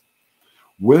amphitheater.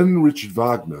 When Richard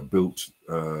Wagner built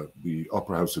the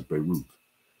Opera House at Beirut,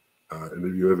 and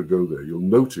if you ever go there, you'll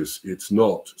notice it's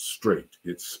not straight,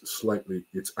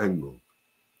 it's angled.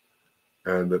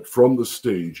 And that from the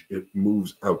stage, it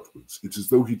moves outwards. It's as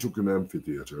though he took an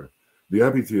amphitheater. The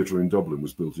Abbey Theatre in Dublin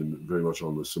was built in very much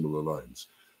on the similar lines,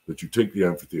 that you take the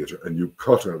amphitheater and you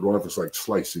cut out, rather it's like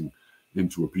slicing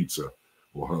into a pizza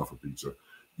or half a pizza,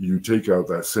 you take out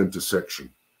that center section,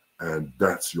 and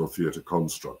that's your theater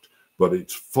construct. But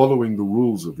it's following the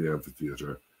rules of the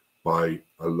amphitheater by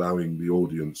allowing the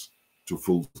audience to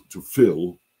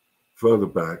fill further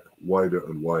back, wider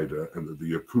and wider, and that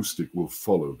the acoustic will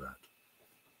follow that.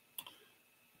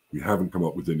 We haven't come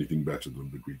up with anything better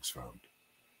than the Greeks found.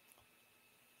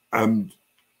 And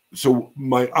so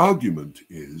my argument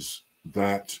is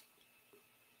that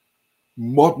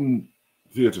modern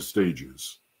theatre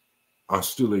stages are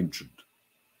still ancient,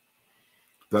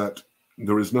 that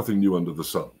there is nothing new under the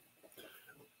sun,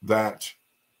 that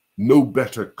no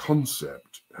better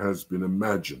concept has been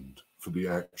imagined for the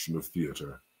action of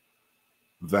theatre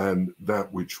than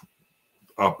that which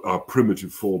our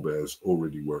primitive forebears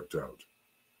already worked out.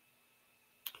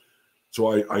 So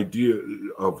idea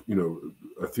of,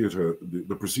 a theatre,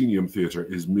 the proscenium theatre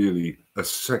is merely a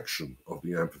section of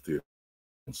the amphitheatre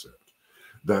concept.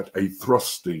 That a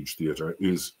thrust stage theatre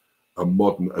is a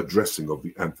modern addressing of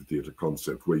the amphitheatre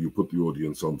concept, where you put the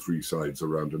audience on three sides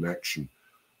around an action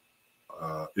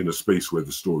in a space where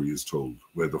the story is told,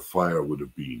 where the fire would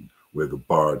have been, where the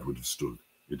bard would have stood.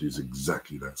 It is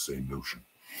exactly that same notion.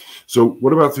 So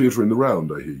what about theatre in the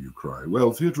round, I hear you cry?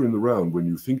 Well, theatre in the round, when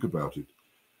you think about it,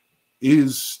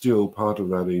 is still part of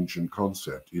that ancient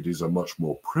concept. It is a much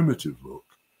more primitive look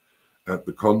at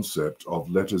the concept of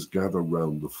let us gather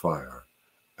round the fire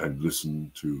and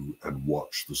listen to and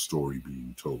watch the story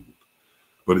being told.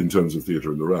 But in terms of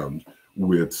theatre in the round,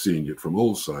 we're seeing it from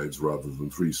all sides rather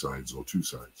than three sides or two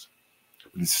sides.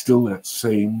 But it's still that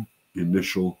same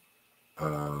initial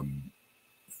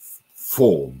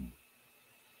form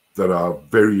that our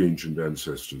very ancient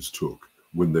ancestors took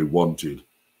when they wanted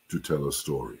to tell a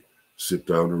story. Sit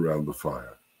down around the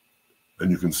fire,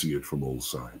 and you can see it from all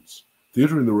sides.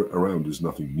 Theatre in the round is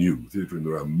nothing new. Theatre in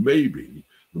the round may be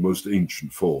the most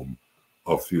ancient form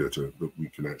of theatre that we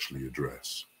can actually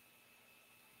address.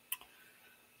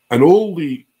 And all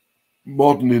the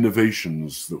modern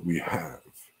innovations that we have,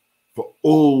 for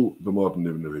all the modern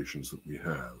innovations that we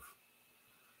have,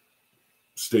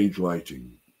 stage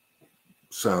lighting,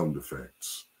 sound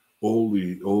effects, all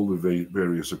the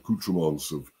various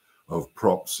accoutrements of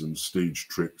props and stage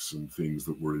tricks and things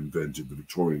that were invented. The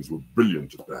Victorians were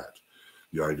brilliant at that.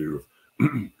 The idea of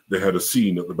they had a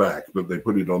scene at the back, but they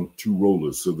put it on two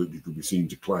rollers so that you could be seen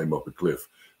to climb up a cliff,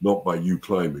 not by you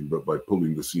climbing, but by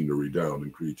pulling the scenery down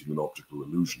and creating an optical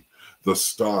illusion. The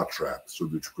star trap, so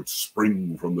that you could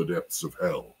spring from the depths of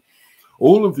hell.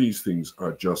 All of these things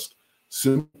are just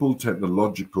simple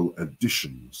technological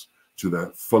additions to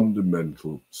that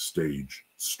fundamental stage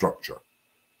structure.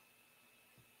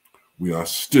 We are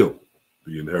still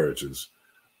the inheritors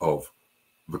of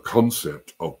the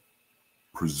concept of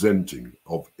presenting,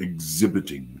 of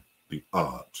exhibiting the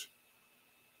art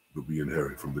that we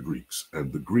inherit from the Greeks,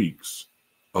 and the Greeks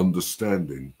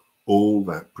understanding all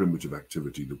that primitive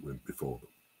activity that went before them.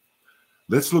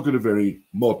 Let's look at a very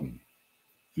modern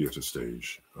theatre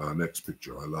stage. Our next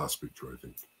picture, our last picture, I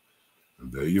think.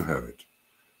 And there you have it.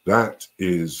 That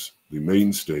is the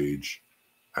main stage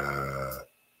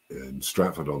in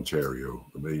Stratford, Ontario,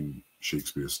 the main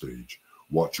Shakespeare stage.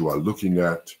 What you are looking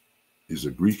at is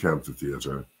a Greek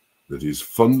amphitheatre that is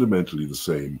fundamentally the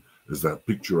same as that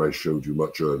picture I showed you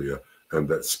much earlier and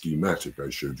that schematic I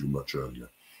showed you much earlier.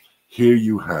 Here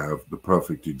you have the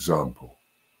perfect example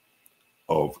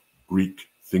of Greek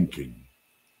thinking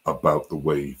about the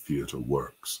way theatre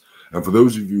works. And for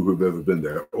those of you who have ever been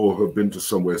there or have been to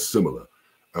somewhere similar,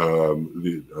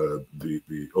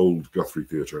 the old Guthrie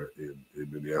Theatre in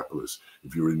Minneapolis,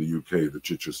 if you're in the UK, the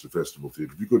Chichester Festival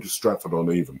Theatre, if you go to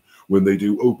Stratford-on-Avon, when they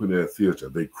do open-air theatre,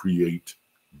 they create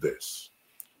this.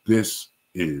 This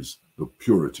is the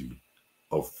purity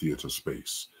of theatre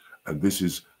space. And this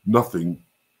is nothing,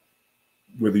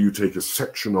 whether you take a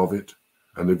section of it,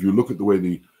 and if you look at the way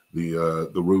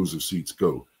the rows of seats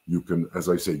go, you can, as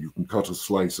I say, you can cut a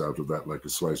slice out of that like a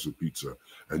slice of pizza,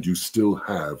 and you still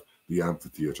have the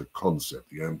amphitheatre concept,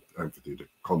 the amphitheatre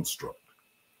construct.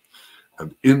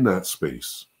 And in that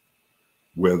space,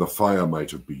 where the fire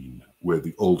might have been, where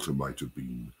the altar might have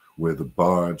been, where the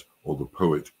bard or the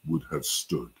poet would have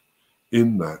stood,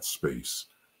 in that space,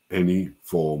 any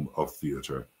form of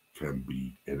theatre can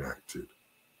be enacted.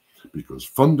 Because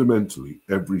fundamentally,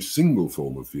 every single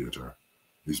form of theatre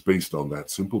is based on that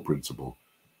simple principle: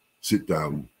 sit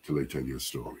down till they tell you a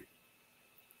story.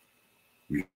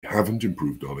 We haven't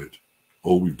improved on it.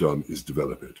 All we've done is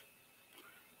develop it.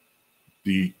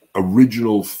 The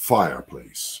original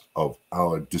fireplace of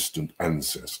our distant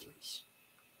ancestors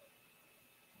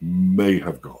may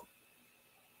have gone,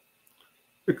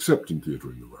 except in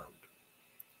theatre in the round.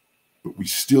 But we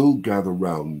still gather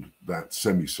round that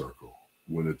semicircle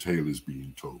when a tale is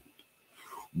being told.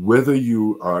 Whether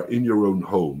you are in your own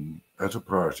home at a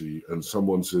party and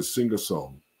someone says, sing a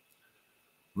song,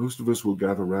 most of us will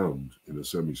gather round in a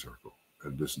semicircle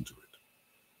and listen to it.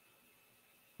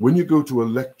 When you go to a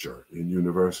lecture in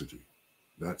university,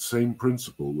 that same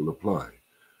principle will apply,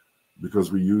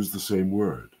 because we use the same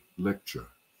word, lecture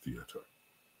theatre.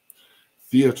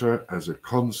 Theatre as a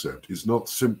concept is not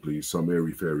simply some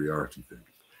airy-fairy arty thing.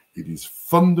 It is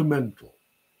fundamental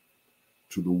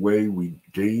to the way we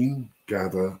gain,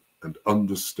 gather, and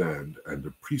understand and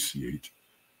appreciate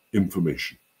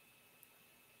information.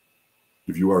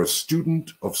 If you are a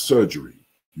student of surgery,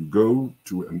 you go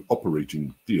to an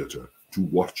operating theatre to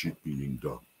watch it being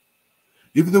done.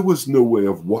 If there was no way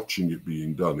of watching it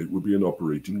being done, it would be an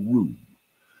operating room.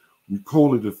 We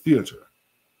call it a theatre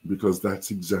because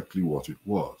that's exactly what it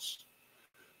was.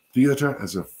 Theatre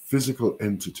as a physical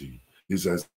entity is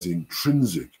as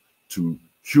intrinsic to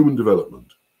human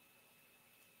development,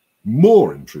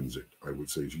 more intrinsic, I would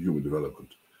say, to human development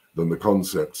than the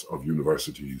concepts of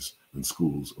universities and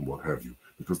schools and what have you,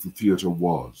 because the theatre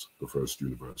was the first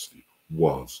university,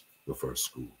 was the first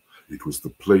school. It was the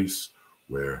place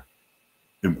where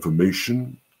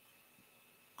information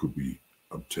could be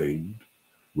obtained,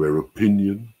 where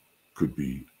opinion could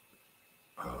be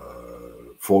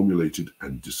formulated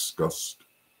and discussed,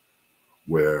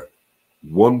 where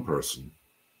one person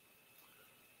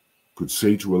could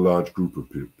say to a large group of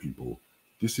people,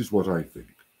 this is what I think,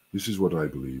 this is what I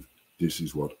believe, this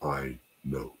is what I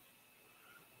know.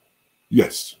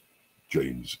 Yes,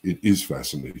 James, it is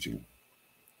fascinating.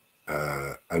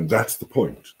 And that's the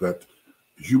point, that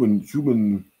human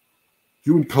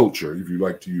culture, if you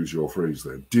like to use your phrase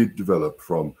there, did develop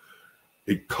from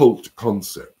a cult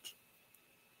concept.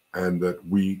 And that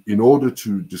we, in order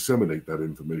to disseminate that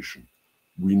information,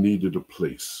 we needed a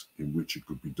place in which it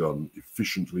could be done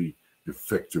efficiently,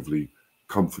 effectively,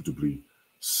 comfortably,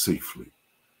 safely.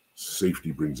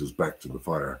 Safety brings us back to the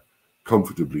fire.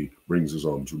 Comfortably brings us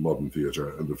on to modern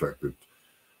theatre and the fact that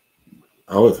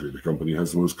our theatre company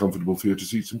has the most comfortable theatre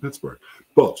seats in Pittsburgh.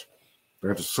 But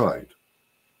that aside,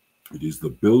 it is the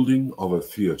building of a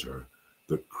theatre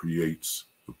that creates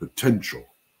the potential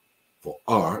for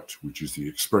art, which is the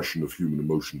expression of human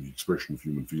emotion, the expression of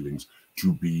human feelings,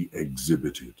 to be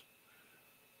exhibited.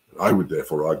 I would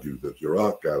therefore argue that your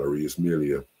art gallery is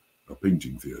merely a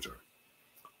painting theatre.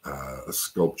 A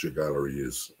sculpture gallery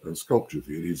is a sculpture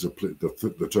theatre.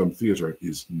 The term theatre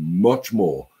is much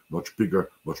more, much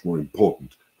bigger, much more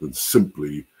important than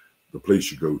simply the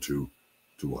place you go to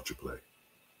watch a play.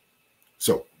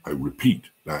 So I repeat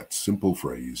that simple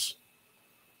phrase.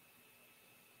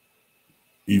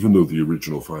 Even though the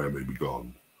original fire may be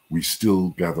gone, we still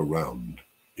gather round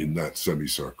in that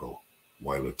semicircle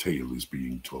while a tale is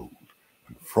being told.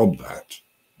 And from that,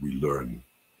 we learn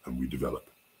and we develop.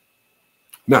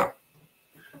 Now,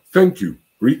 thank you,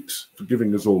 Greeks, for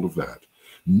giving us all of that.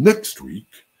 Next week,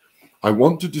 I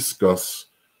want to discuss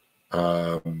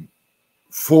 4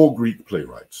 Greek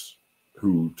playwrights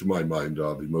who, to my mind,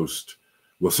 are the most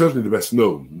well, certainly the best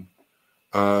known.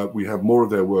 We have more of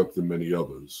their work than many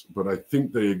others, but I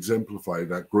think they exemplify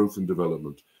that growth and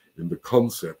development in the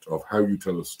concept of how you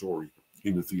tell a story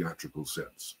in a theatrical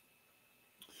sense,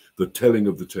 the telling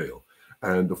of the tale.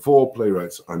 And the four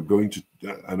playwrights I'm going to,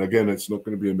 and again, it's not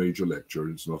going to be a major lecture,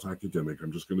 it's not academic,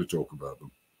 I'm just going to talk about them,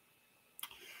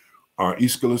 are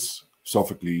Aeschylus,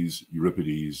 Sophocles,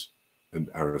 Euripides, and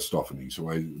Aristophanes, who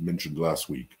I mentioned last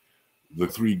week, the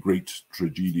three great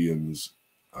tragedians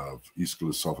of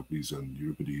Aeschylus, Sophocles, and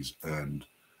Euripides, and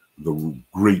the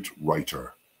great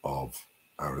writer of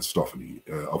Aristophanes,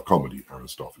 of comedy,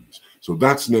 Aristophanes. So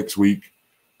that's next week,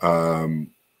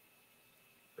 and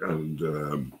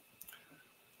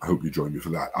I hope you join me for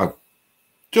that.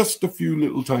 Just a few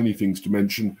little tiny things to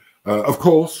mention. Of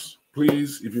course,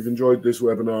 please, if you've enjoyed this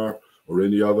webinar or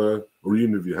any other, or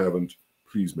even if you haven't,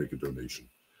 please make a donation.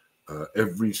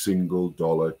 Every single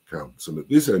dollar counts. And at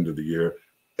this end of the year,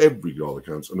 every dollar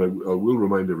counts. And I will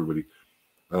remind everybody,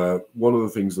 one of the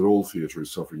things that all theatre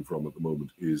is suffering from at the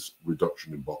moment is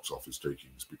reduction in box office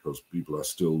takings, because people are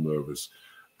still nervous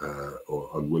or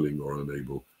unwilling or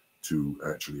unable to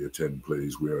actually attend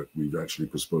plays. We've actually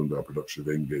postponed our production of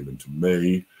Endgame into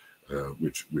May,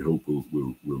 which we hope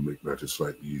will make matters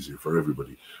slightly easier for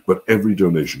everybody. But every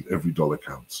donation, every dollar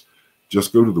counts.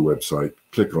 Just go to the website,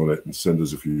 click on it, and send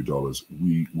us a few dollars.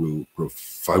 We will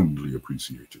profoundly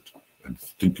appreciate it and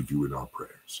think of you in our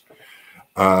prayers.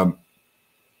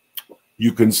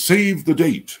 You can save the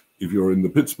date if you're in the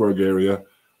Pittsburgh area.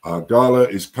 Our gala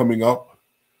is coming up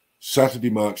Saturday,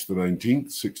 March the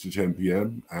 19th, 6 to 10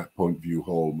 p.m. at Point View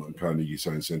Hall, Carnegie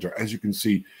Science Center. As you can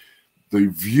see, the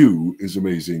view is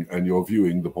amazing, and you're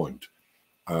viewing the point.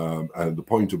 And the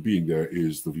point of being there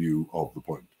is the view of the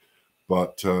point.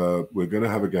 But we're going to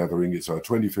have a gathering. It's our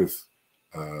 25th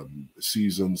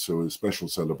season, so a special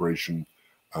celebration.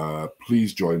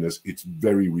 Please join us. It's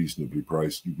very reasonably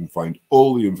priced. You can find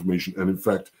all the information. And in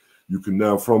fact, you can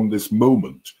now, from this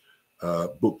moment,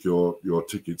 book your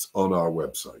tickets on our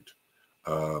website.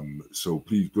 So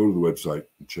please go to the website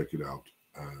and check it out.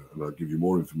 And I'll give you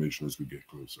more information as we get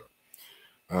closer.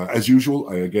 As usual,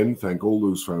 I again thank all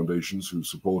those foundations who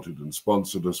supported and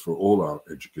sponsored us for all our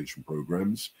education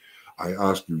programs. I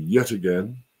ask you yet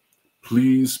again,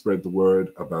 please spread the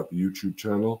word about the YouTube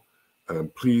channel,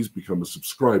 and please become a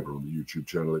subscriber on the YouTube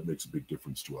channel. It makes a big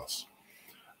difference to us.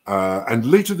 And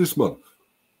later this month,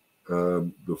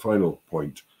 the final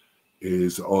point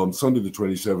is on Sunday the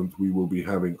 27th, we will be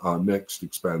having our next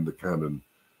Expand the Canon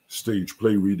stage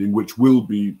play reading, which will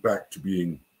be back to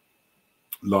being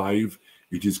live.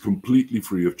 It is completely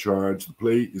free of charge. The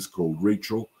play is called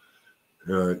Rachel.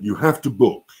 You have to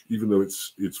book, even though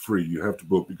it's free. You have to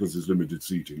book because there's limited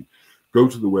seating. Go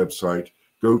to the website,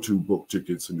 go to book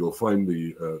tickets, and you'll find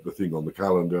the thing on the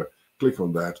calendar. Click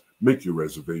on that, make your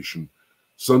reservation.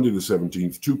 Sunday the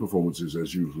 17th, 2 performances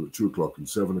as usual at 2 o'clock and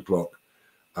 7 o'clock.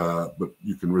 But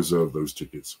you can reserve those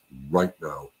tickets right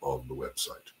now on the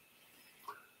website.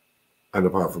 And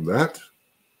apart from that,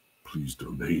 please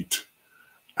donate.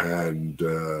 And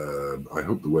I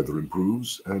hope the weather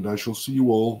improves, and I shall see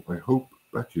you all, I hope,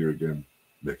 back here again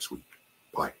next week.